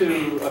this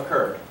to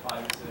occur?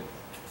 5 to 6.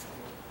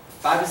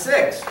 5 to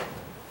 6.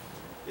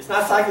 It's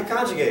not cyclic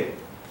conjugated.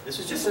 This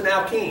is just an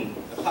alkene,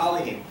 a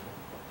polyene.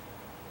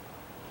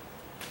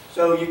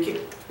 So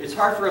it's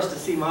hard for us to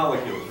see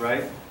molecules,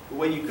 right? But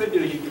what you could do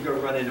is you could go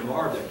run an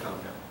NMR of that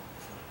compound.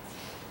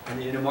 And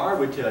the NMR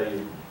would tell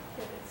you,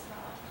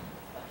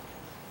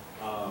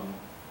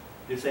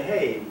 you say,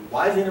 hey,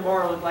 why does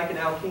NMR look like an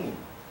alkene?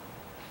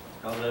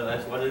 Because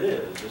that's what it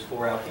is. It's just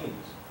 4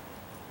 alkenes.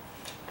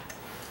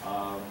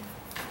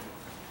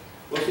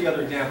 We'll see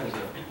other examples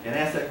of it. And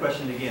ask that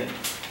question again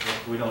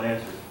if we don't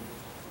answer it.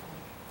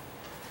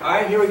 All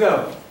right, here we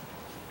go.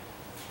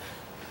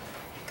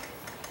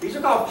 These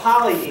are called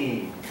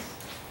polyenes,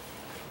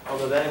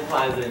 although that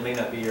implies that it may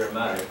not be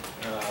aromatic.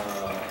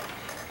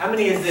 How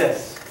many is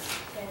this?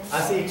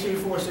 I see 2,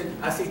 4, 6.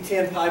 I see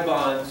 10 pi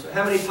bonds.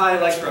 How many pi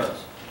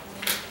electrons?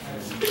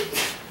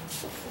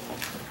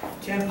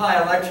 10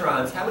 pi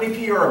electrons. How many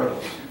p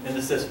orbitals in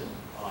the system?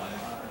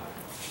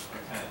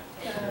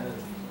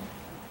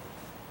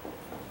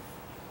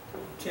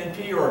 10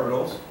 p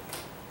orbitals.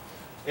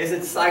 Is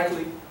it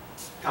cyclically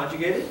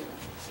conjugated?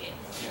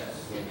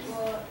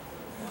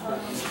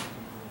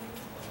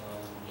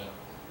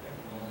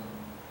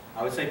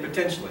 I would say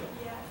potentially.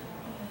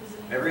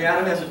 Every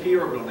atom has a p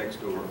orbital next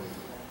door.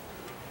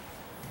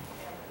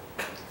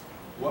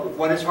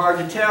 What is hard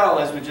to tell,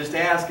 as we just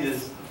asked,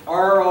 is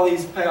are all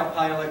these p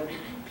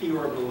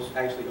orbitals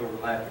actually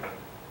overlapping?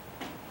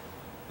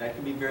 That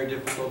can be very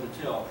difficult to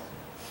tell.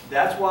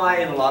 That's why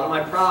in a lot of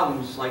my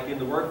problems, like in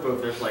the workbook,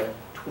 there's like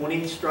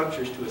 20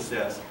 structures to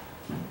assess.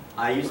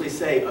 I usually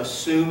say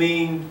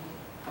assuming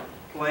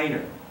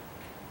planar.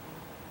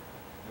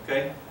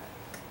 Okay?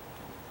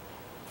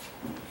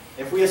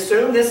 If we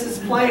assume this is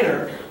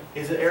planar,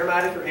 is it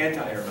aromatic or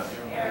anti-aromatic?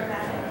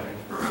 Aromatic.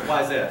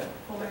 Why is that?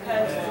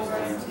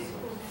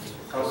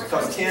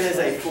 Because 10 is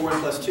a 4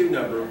 plus 2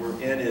 number,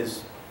 where n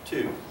is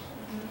 2.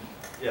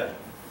 Yeah.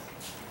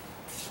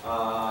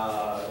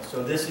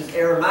 So this is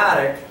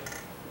aromatic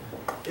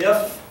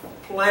if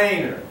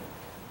planar.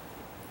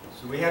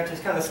 So we have to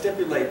kind of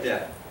stipulate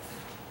that.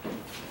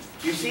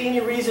 Do you see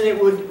any reason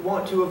it would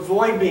want to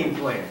avoid being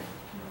planar?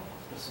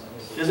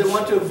 Does it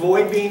want to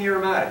avoid being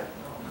aromatic?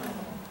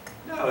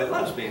 No, it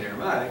loves being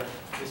aromatic.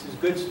 This is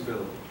good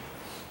stability.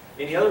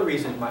 Any other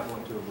reason it might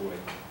want to avoid?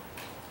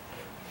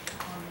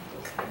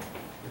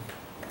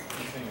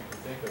 Only thing I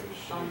can think of is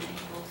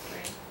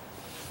shape.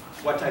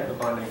 What type of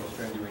bond angle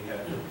strain do we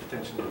have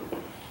potentially?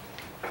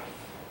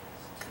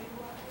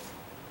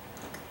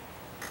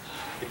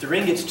 If the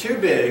ring gets too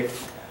big,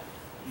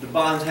 the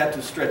bonds have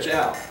to stretch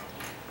out,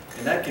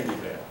 and that can be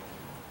bad.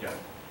 Yeah.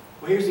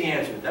 Well, here's the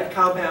answer. That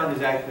compound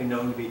is actually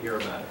known to be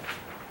aromatic.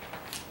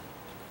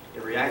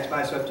 It reacts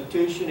by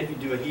substitution. If you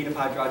do a heat of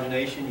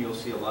hydrogenation, you'll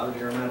see a lot of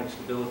aromatic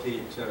stability,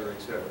 et cetera,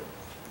 et cetera.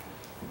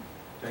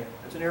 Okay?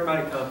 That's an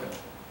aromatic compound.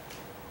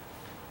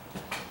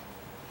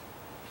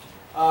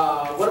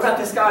 What about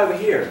this guy over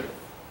here?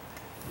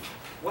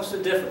 What's the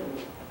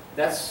difference?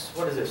 That's,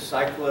 what is this?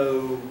 I can't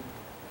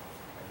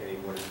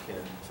even word it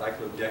again.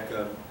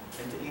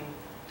 Cyclodecapentaene?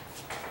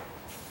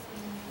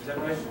 Is that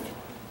right?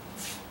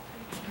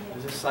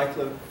 Is this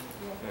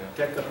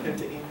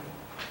cyclodecapentaene?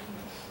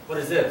 What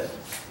is this?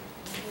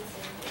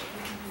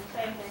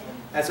 Same thing.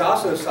 That's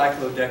also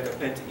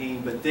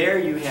cyclodecapentaene, but there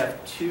you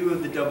have two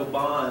of the double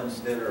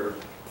bonds that are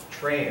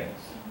trans.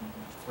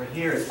 Where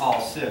here it's all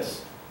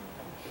cis.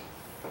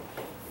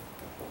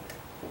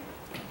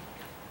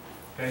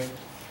 Okay?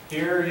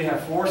 Here you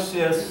have 4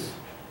 cis,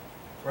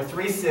 or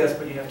 3 cis,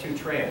 but you have 2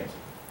 trans.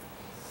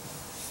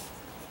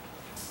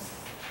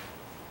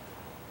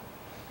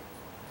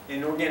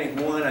 In organic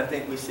 1, I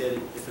think we said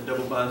if the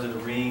double bond's in a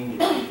ring,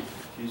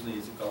 usually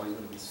it's always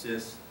going to be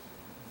cis.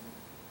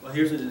 Well,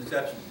 here's an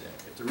exception to that.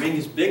 If the ring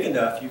is big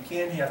enough, you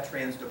can have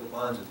trans double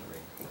bonds in the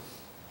ring.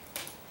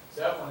 Is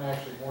that one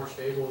actually more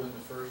stable than the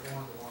first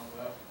one, the one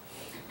left?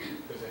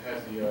 Because it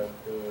has the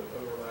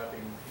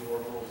overlapping p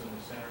orbitals in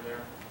the center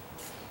there?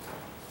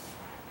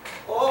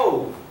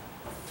 Oh!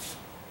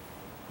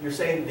 You're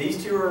saying these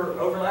two are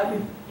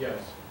overlapping?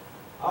 Yes.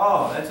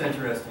 Oh, that's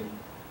interesting.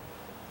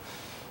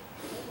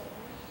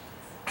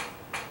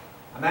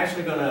 I'm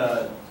actually going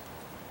to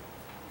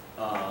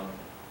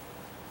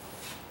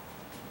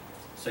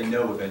say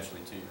no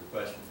eventually to your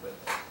question, but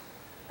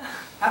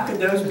how could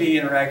those be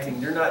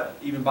interacting? They're not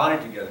even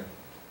bonded together.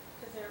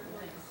 Because they're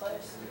really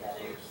close together.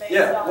 based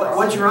Yeah, on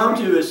what the- you're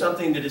onto is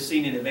something that is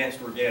seen in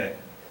advanced organic.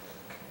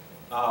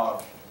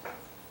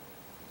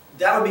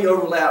 That would be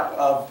overlap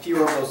of p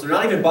orbitals. They're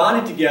not even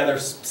bonded together,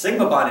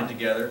 sigma bonded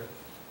together,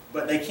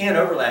 but they can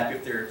overlap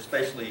if they're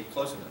spatially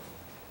close enough.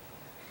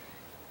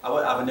 I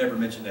would never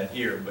mention that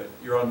here, but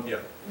you're on, yeah.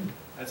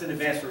 That's an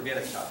advanced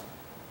organic topic.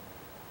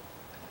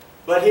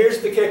 But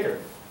here's the kicker.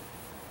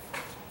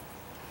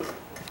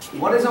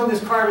 What is on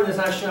this carbon that's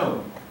not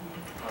shown?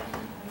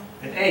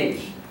 An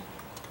H.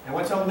 And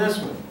what's on this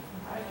one?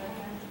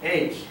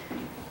 H.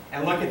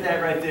 And look at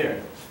that right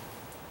there.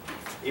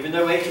 Even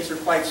though H's are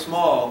quite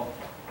small,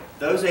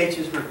 those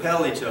H's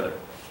repel each other.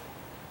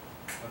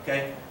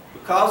 Okay?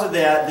 Because of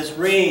that, this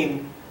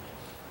ring,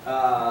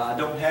 I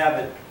don't have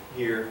it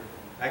here.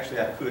 Actually,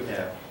 I could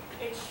have.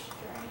 It's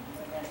strange,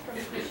 I guess, from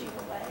pushing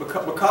away.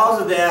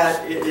 Because of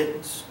that,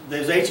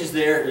 those H's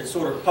there, it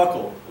sort of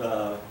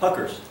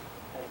puckers.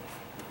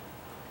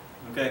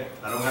 Okay?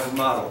 I don't have a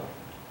model.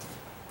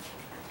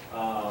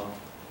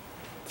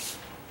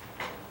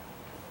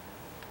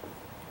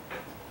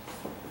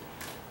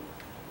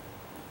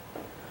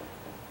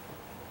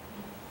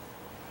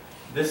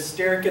 This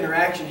steric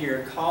interaction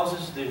here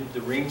causes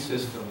the ring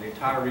system, the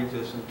entire ring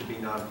system, to be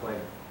non-planar.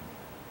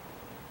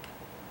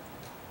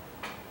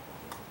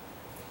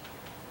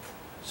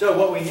 So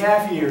what we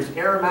have here is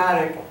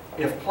aromatic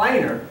if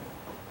planar,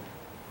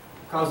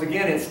 because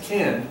again it's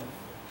 10,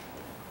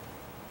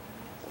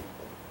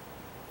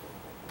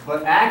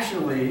 but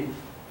actually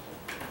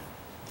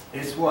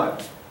it's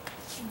what?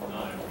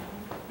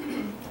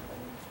 9.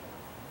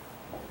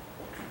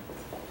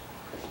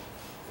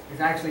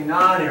 It's actually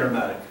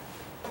non-aromatic.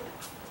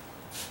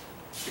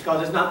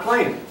 Because it's not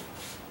planar.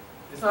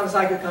 It's not a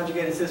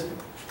cycloconjugated system.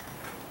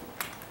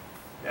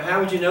 Now how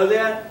would you know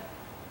that?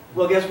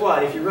 Well, guess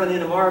what? If you run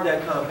NMR of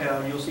that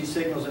compound, you'll see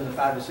signals in the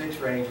 5 to 6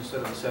 range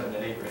instead of the 7 to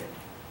 8 range.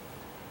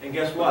 And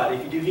guess what?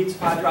 If you do heats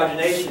of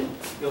hydrogenation,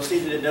 you'll see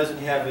that it doesn't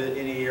have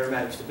any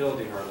aromatic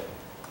stability hardly.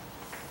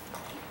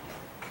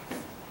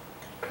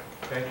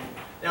 Okay?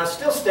 Now it's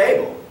still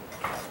stable.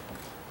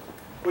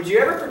 Would you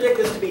ever predict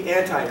this to be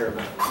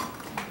anti-aromatic?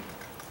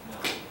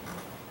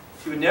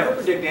 You would never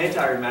predict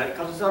anti-aromatic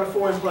because it's not a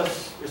 4N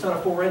plus, it's not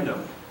a 4N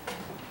number.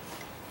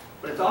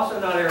 But it's also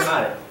not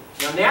aromatic.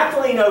 Now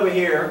naphthalene over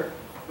here,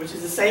 which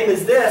is the same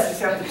as this,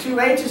 except the 2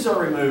 H's are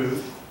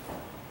removed.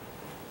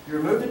 You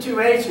remove the 2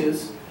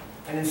 H's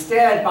and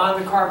instead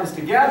bond the carbons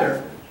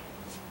together.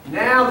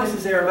 Now this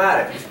is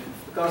aromatic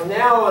because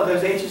now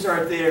those H's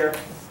aren't there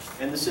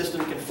and the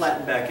system can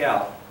flatten back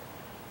out.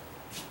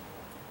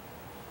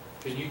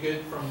 Can you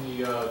get from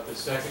the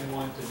second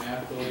one to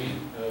naphthalene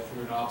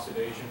through an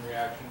oxidation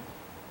reaction?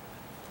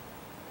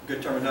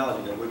 Good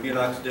terminology. That would be an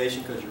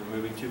oxidation because you're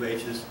removing 2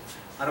 H's.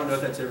 I don't know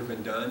if that's ever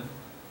been done,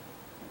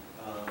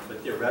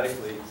 but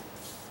theoretically.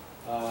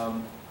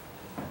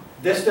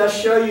 This does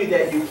show you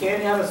that you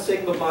can have a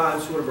sigma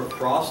bond sort of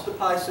across the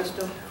pi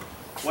system.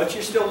 What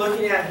you're still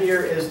looking at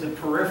here is the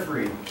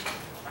periphery.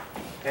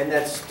 And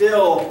that's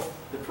still,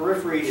 the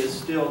periphery is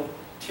still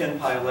 10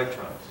 pi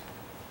electrons.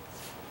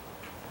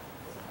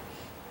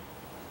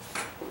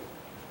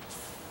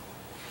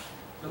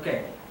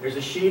 Okay, there's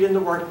a sheet in the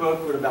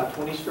workbook with about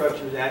 20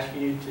 structures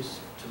asking you to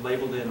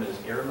label them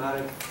as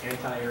aromatic,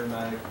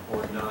 anti-aromatic,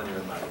 or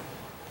non-aromatic.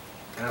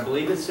 And I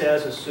believe it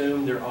says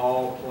assume they're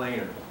all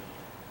planar,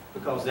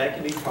 because that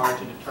can be hard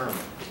to determine.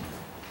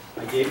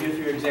 I gave you a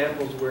few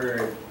examples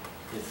where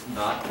it's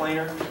not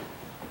planar.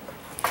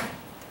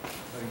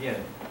 But again,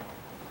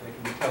 it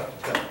can be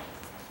tough to tell.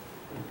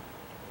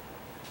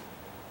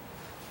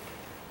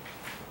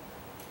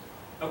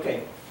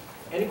 Okay,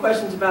 any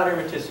questions about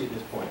aromaticity at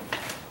this point?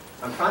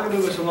 I'm trying to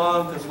move us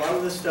along because a lot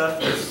of this stuff,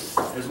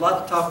 there's a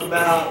lot to talk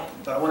about,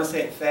 but I want to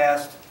say it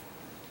fast.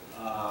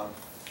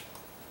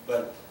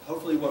 But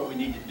hopefully what we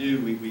need to do,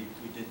 we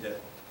did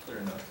that clear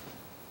enough.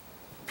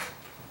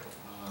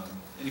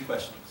 Any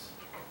questions?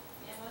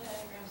 The MO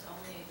diagrams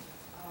only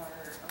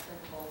are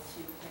applicable to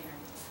planar,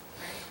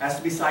 right? Has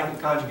to be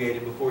cyclic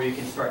conjugated before you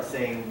can start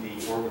saying the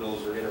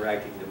orbitals are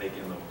interacting to make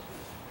MOs.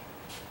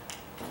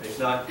 It's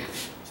not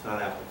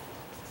applicable.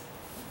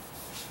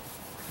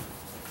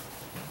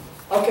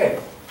 Okay,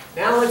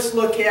 now let's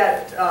look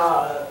at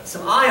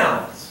some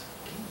ions.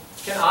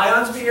 Can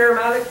ions be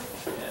aromatic?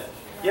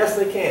 Yes,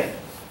 they can.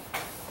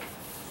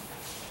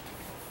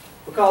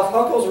 Because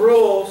Huckel's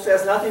rule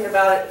says nothing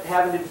about it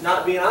having to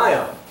not be an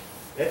ion.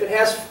 If it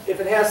has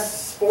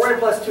 4n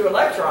plus 2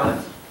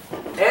 electrons,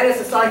 and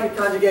it's a cyclic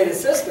conjugated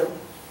system,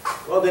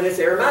 well then it's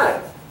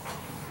aromatic.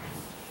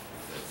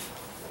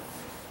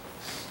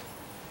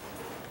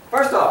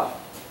 First off,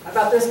 how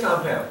about this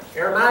compound?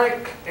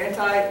 Aromatic,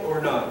 anti, or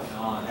non?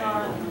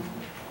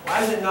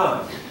 Why is it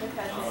non?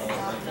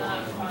 Because it's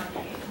not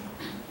conjugated.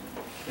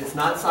 It's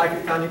not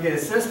cyclic conjugated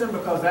system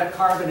because that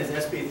carbon is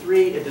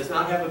sp3. It does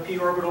not have a p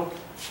orbital.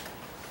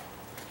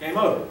 Game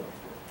over.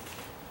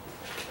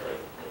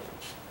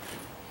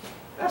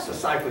 That's a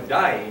cyclic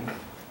diene.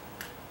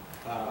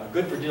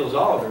 Good for Diels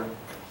Oliver,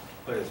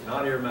 but it's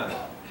not aromatic.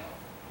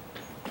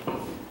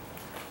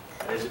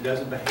 That is, it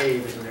doesn't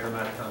behave as an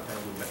aromatic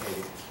compound would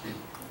behave.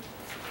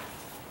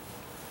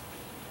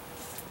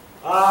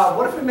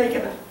 What if we make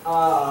an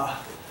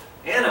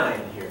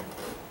anion here?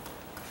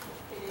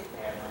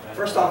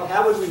 First off,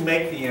 how would we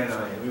make the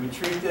anion? We would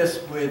treat this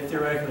with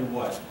theoretically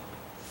what?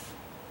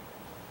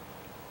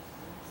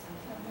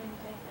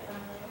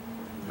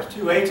 There's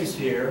 2 H's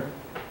here.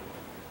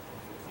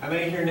 How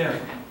many here now?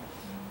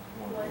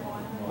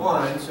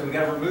 1. So we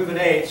got to remove an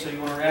H. So you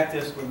want to react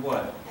this with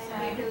what?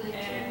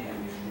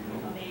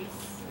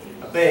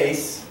 A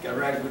base. Got to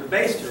react with a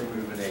base to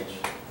remove an H.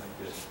 Like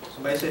this.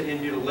 Somebody said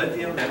N-butyl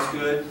lithium. That's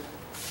good.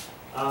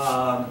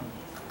 I'm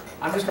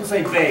just going to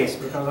say base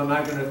because I'm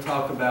not going to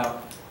talk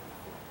about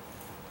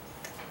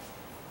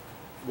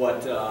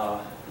what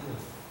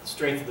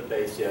strength of the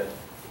base yet.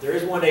 There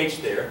is 1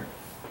 H there.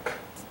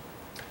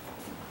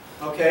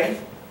 Okay.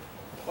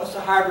 What's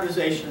the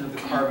hybridization of the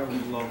carbon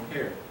with the lone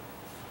pair?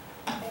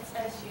 It's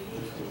SUD.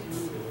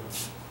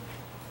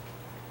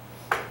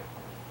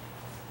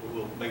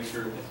 We'll make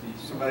sure that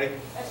somebody.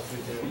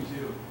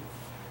 SUD.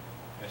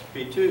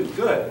 sp2.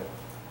 Good.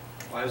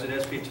 Why is it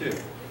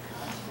sp2?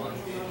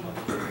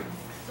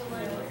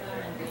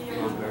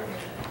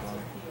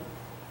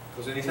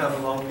 Because anytime a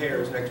lone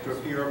pair is next to a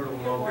p orbital,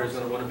 the lone pair is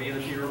going to want to be in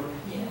the p orbital?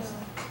 Yes.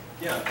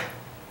 Yeah.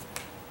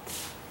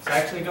 It's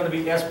actually going to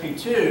be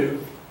sp2.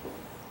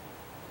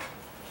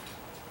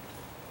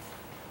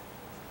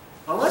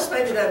 Unless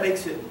maybe that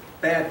makes it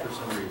bad for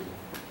some reason.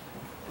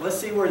 Let's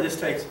see where this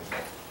takes us.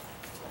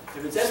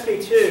 If it's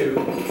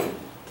sp2,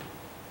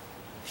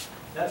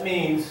 that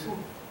means,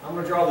 I'm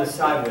going to draw this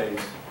sideways.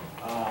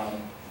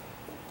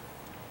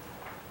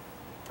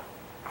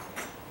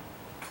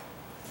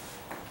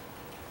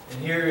 And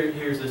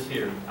here's this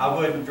here. I'll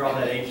go ahead and draw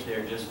that H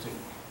there just to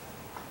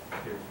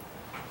here.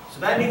 So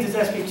that means it's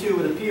sp2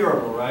 with a p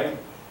orbital, right?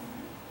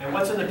 And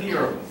what's in the p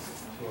orbital?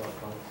 2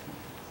 electrons.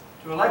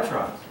 2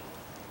 electrons.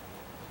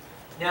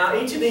 Now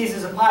each of these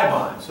is a pi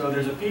bond. So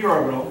there's a p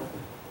orbital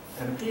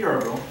and a p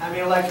orbital. How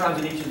many electrons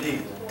in each of these?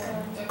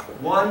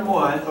 1,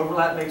 1.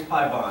 Overlap makes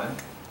pi bond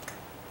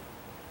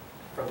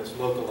from this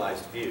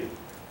localized view.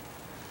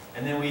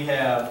 And then we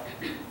have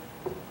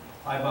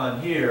pi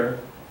bond here.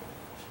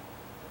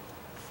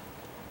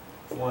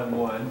 1,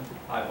 1,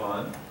 pi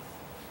bond.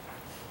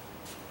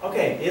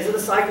 Okay, is it a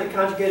cyclic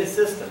conjugated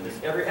system? Does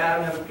every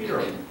atom have a p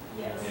orbital?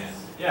 Yes.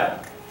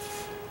 Yeah.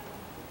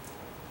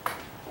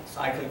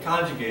 Cyclic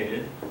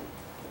conjugated.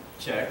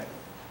 Check.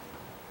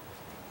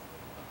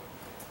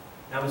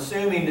 Now I'm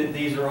assuming that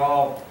these are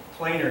all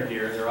planar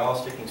here. They're all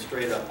sticking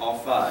straight up, all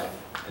 5,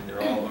 and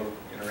they're all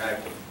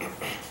interacting.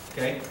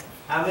 Okay.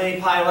 How many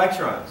pi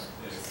electrons?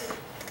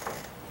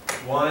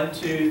 1,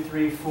 2,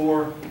 3,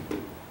 4. And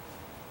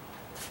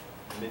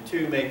then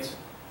 2 makes 6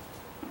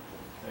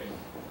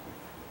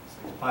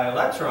 pi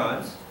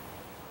electrons.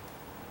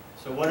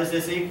 So what does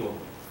this equal?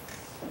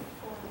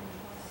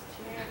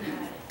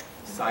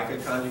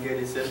 cyclic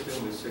conjugated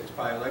system with 6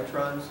 pi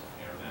electrons.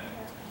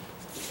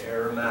 Aromatic.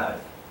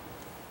 Aromatic.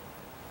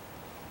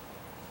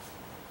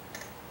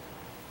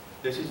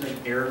 This is an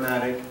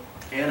aromatic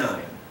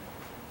anion,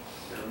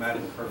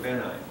 aromatic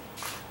carbanion.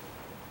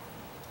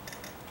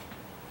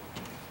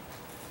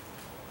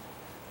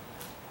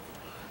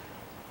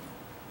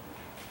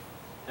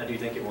 Now, do you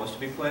think it wants to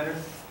be planar?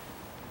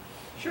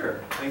 Sure,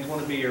 things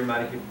want to be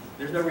aromatic.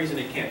 There's no reason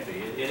it can't be.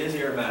 It is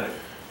aromatic.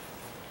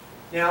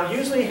 Now,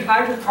 usually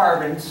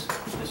hydrocarbons,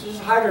 this is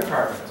a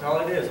hydrocarbon, that's all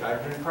it is,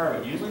 hydrogen and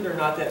carbon. Usually they're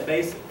not that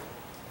basic.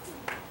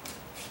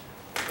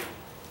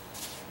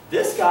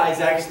 This guy is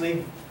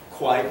actually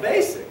quite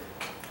basic.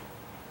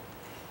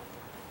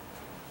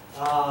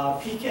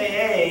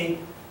 pKa,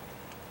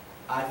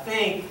 I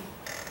think,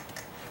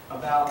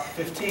 about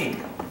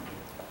 15.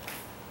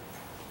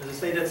 Does it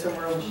say that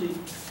somewhere on the sheet?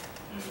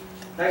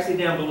 It's actually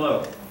down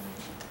below.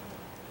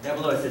 Down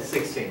below it says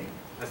 16.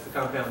 That's the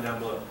compound down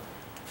below.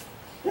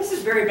 This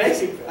is very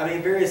basic, I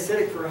mean very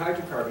acidic for a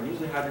hydrocarbon.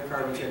 Usually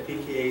hydrocarbons have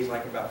pKa's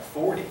like about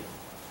 40.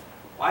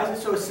 Why is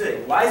it so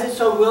acidic? Why is it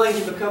so willing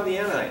to become the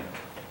anion?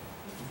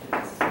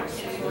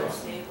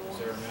 Aromatic.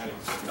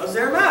 Oh, it's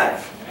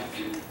aromatic.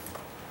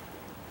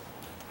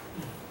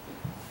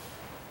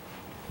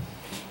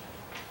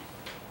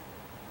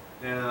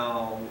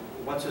 Now,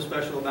 what's so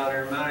special about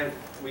aromatic?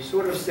 We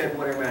sort of said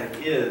what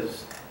aromatic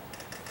is.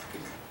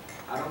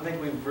 I don't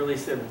think we've really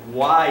said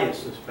why it's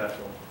so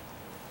special.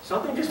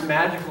 Something just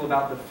magical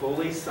about the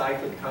fully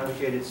cyclic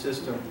conjugated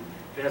system.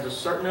 It has a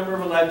certain number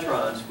of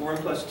electrons, 4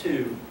 plus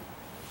 2.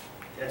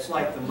 That's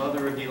like the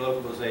mother of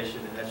delocalization,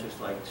 and that's just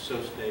like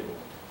so stable.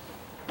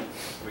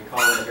 We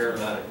call it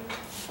aromatic.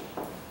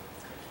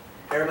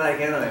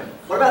 Aromatic anion.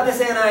 What about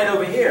this anion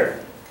over here?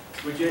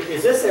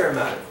 Is this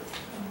aromatic?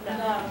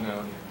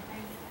 No.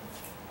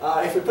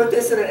 If we put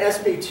this in an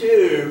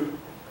sp2,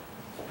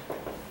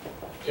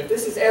 if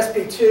this is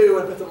sp2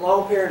 and put the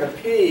lone pair in a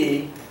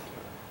p,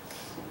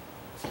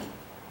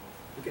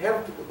 we can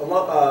have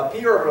a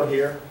p orbital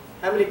here.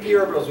 How many p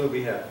orbitals would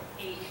we have?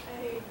 8.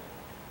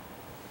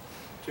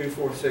 2,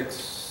 4, 6,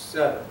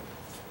 7.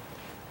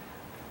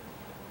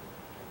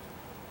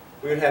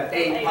 We would have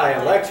 8 pi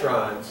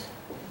electrons,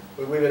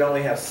 but we would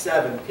only have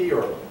 7 p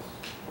orbitals.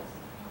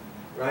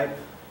 Right?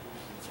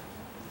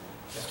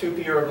 That's 2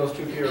 p orbitals,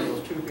 2 p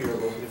orbitals, 2 p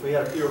orbitals. If we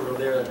had a p orbital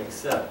there, that makes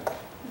 7.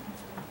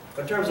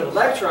 But in terms of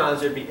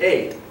electrons, there'd be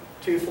 8.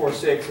 2, 4,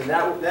 6, and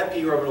that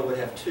p orbital would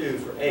have 2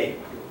 for 8.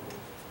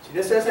 See,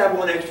 this does have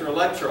 1 extra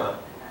electron.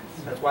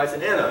 That's why it's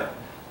an anion.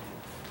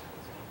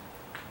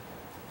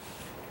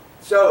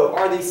 So,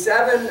 are these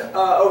 7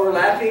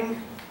 overlapping?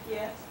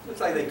 Yes. Looks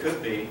like they could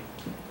be.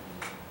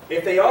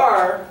 If they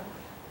are,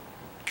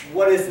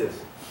 what is this?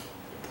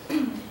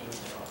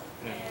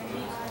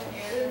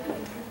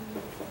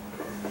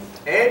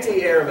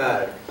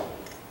 Anti-aromatic.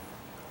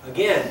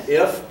 Again,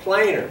 if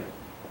planar.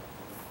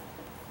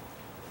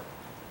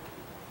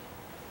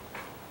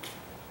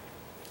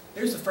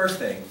 Here's the first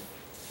thing.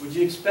 Would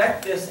you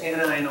expect this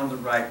anion on the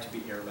right to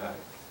be aromatic?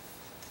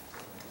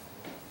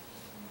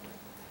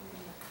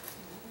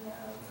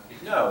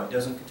 No, it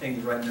doesn't contain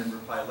the right number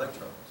of pi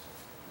electrons.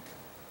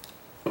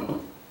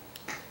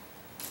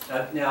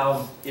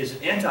 Now, is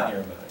it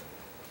anti-aromatic?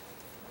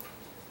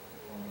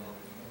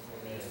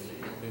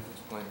 If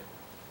it's planar.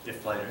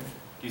 If planar.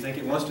 Do you think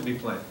it wants to be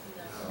planar?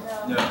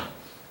 No. No.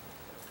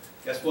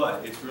 Guess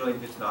what? It's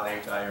not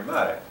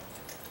anti-aromatic.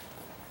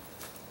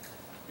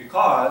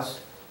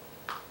 Because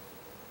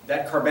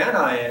that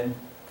carbanion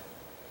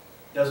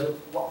doesn't,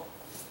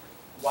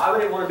 why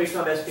would it want to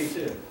become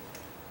sp2?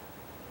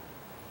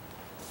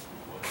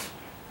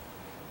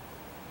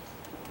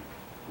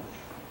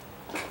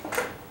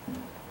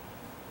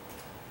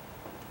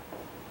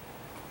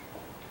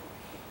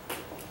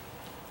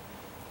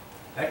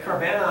 That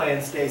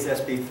carbanion stays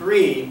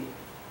sp3,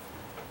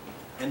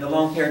 and the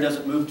lone pair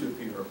doesn't move to a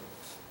p orbital.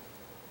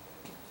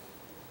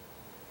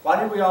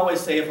 Why did we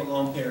always say if a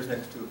lone pair is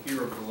next to a p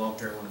orbital, the lone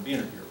pair want to be in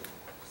a p orbital?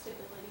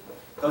 Stability.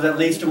 Because that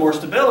leads to more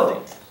stability.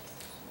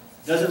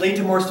 Does it lead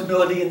to more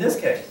stability in this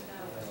case?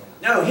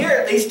 No, here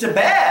it leads to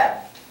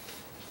bad.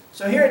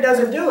 So here it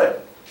doesn't do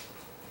it.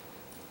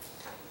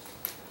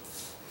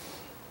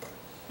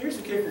 Here's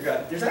the kicker,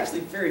 guys. There's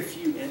actually very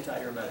few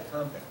anti-aromatic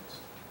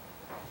compounds.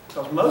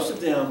 Because most of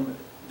them,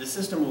 the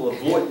system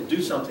will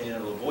do something and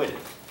it'll avoid it.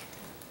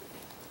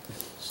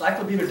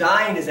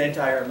 Cyclobutadiene is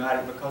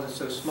anti-aromatic because it's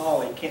so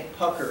small it can't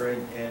pucker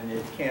and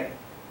it can't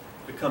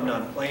become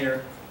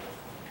non-planar.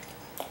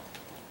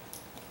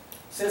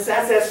 Since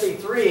that's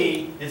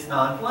sp3, it's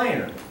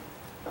non-planar.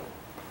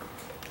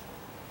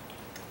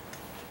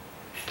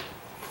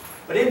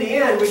 But in the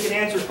end, we can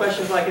answer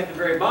questions like at the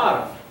very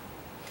bottom.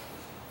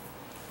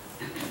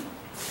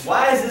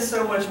 Why is this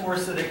so much more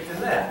acidic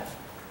than that?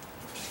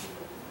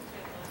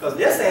 Because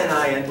this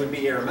anion would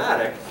be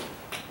aromatic,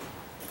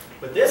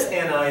 but this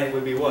anion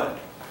would be what?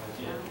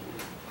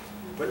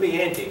 Wouldn't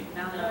be anti.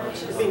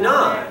 It'd be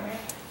non.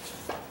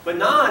 But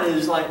non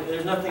is like,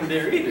 there's nothing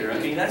there either. I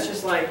mean, that's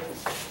just like,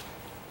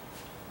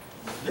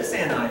 this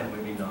anion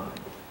would be non.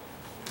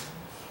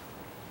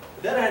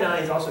 That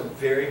anion is also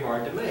very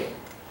hard to make.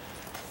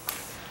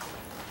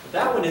 But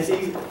that one is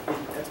easy.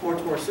 That's more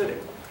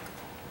torsidic.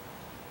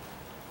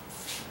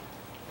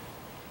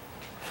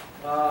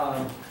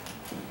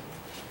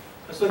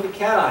 Let's look at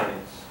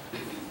cations. You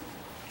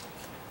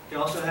can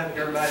also have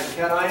aromatic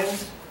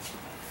cations.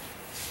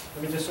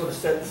 Let me just sort of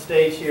set the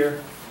stage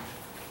here.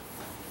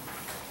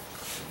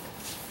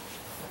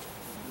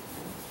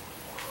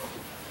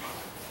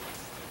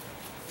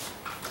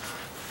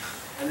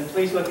 And then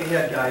please look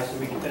ahead, guys, so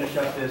we can finish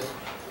up this.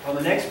 On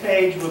the next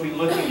page, we'll be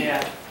looking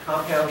at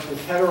compounds with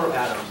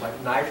heteroatoms, like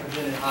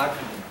nitrogen and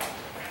oxygen.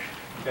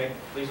 Okay,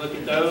 please look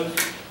at those.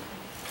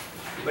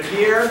 But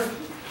here,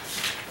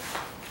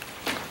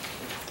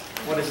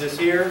 what is this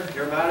here?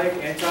 Aromatic,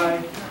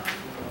 anti?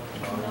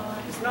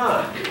 It's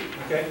not.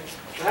 Okay,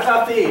 so how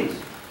about these?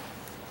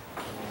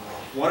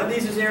 One of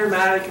these is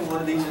aromatic and one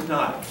of these is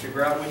not.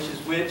 Figure out which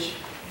is which.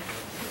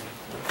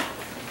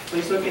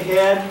 Please look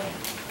ahead.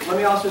 Let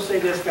me also say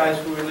this, guys,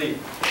 before we leave.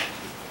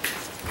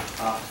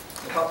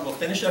 We'll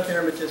finish up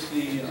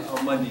aromaticity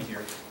on Monday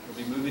here. We'll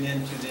be moving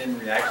into then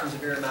reactions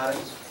of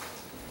aromatics.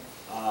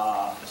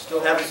 I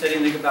still haven't said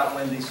anything about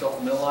when the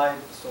sulfonylamide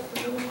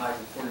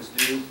report is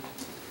due.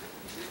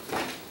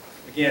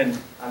 Again,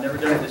 I've never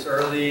done this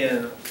early,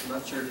 and I'm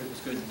not sure if it was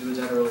good to do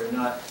that early or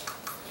not.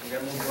 We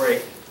got a little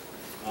break.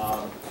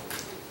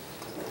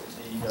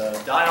 The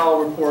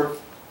diol report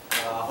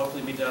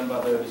hopefully be done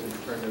by those and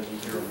return those in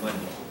here on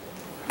Monday.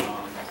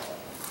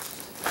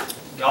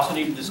 We also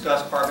need to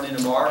discuss carbon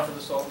NMR for the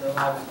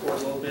sulfonylamide report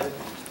a little bit.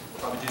 We'll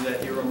probably do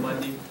that here on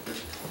Monday.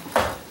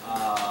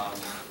 I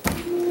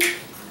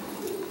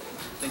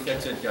think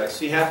that's it, guys.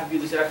 See half of you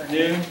this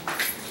afternoon.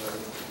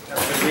 Have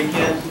a good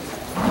weekend.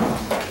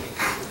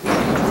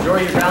 Enjoy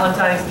your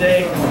Valentine's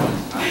Day.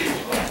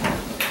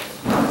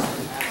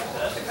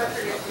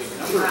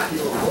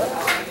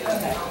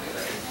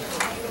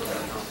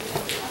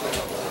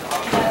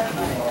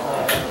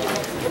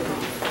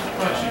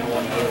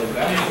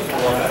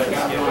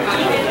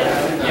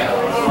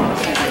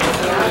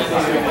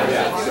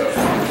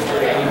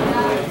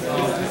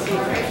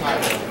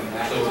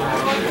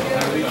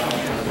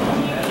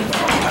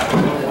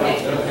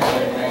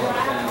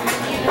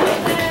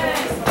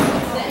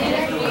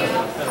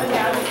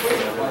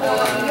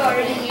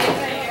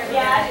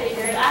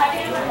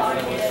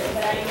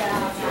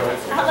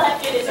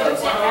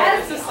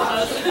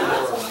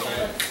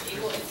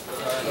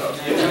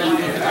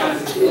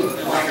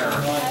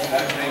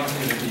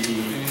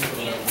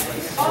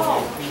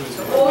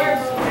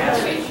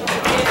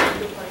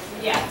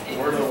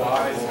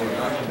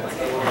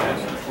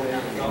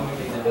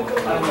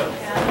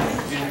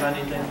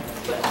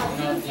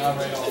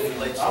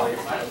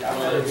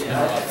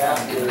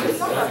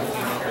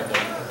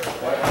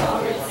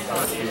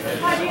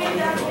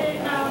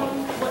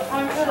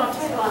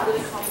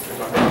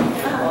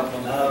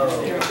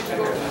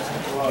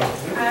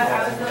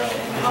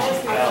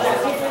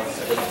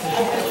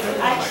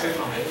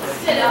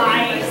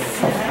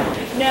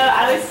 No,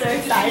 I was so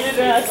excited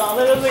when I saw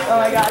that. I was like, oh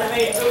my god, I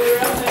made it over.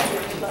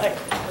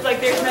 Like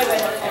there's no way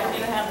that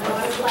everything happened. I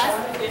was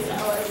last week, so I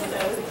was so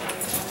excited.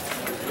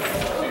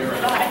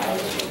 Bye.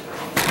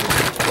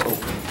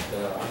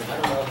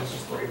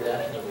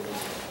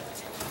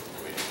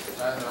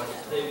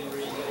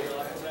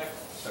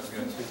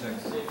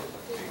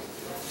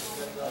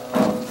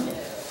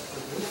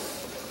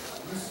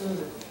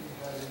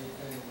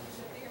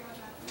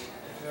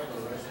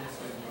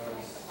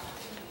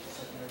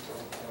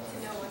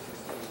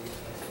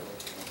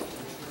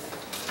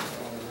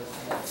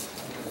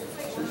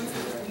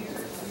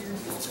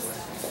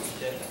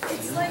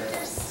 It's like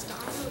their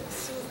style is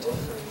so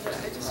different, but I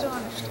just don't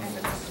understand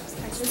it.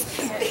 I just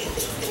can't.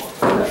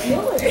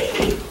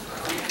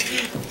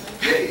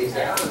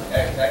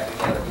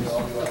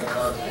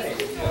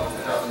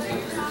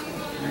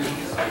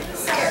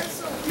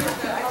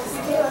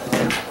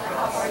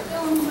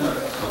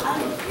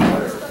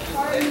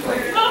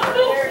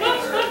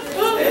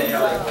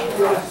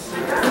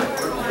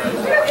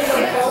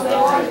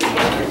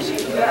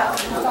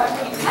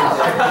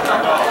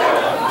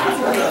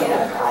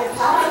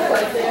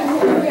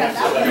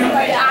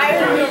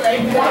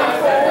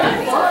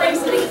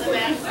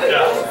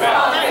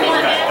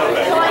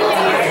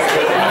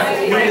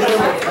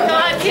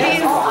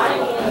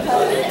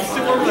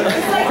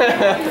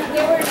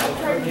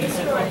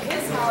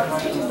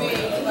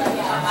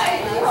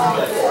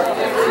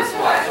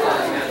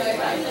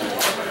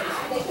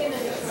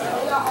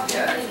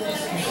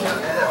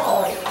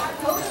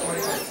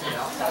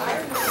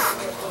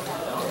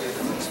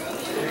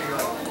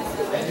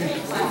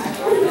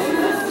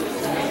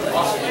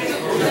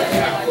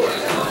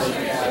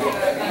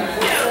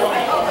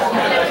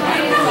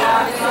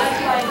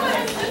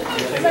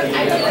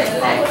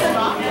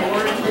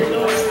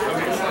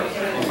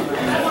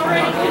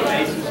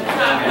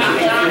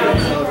 Thank you.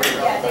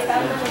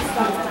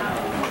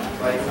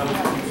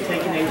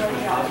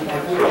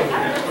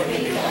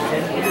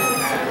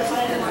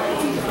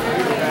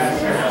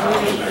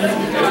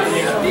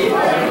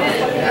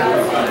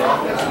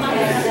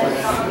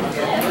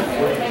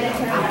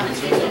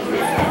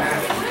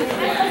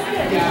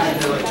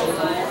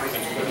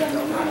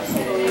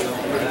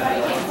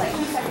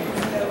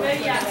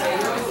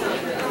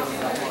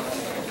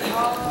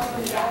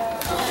 Yeah.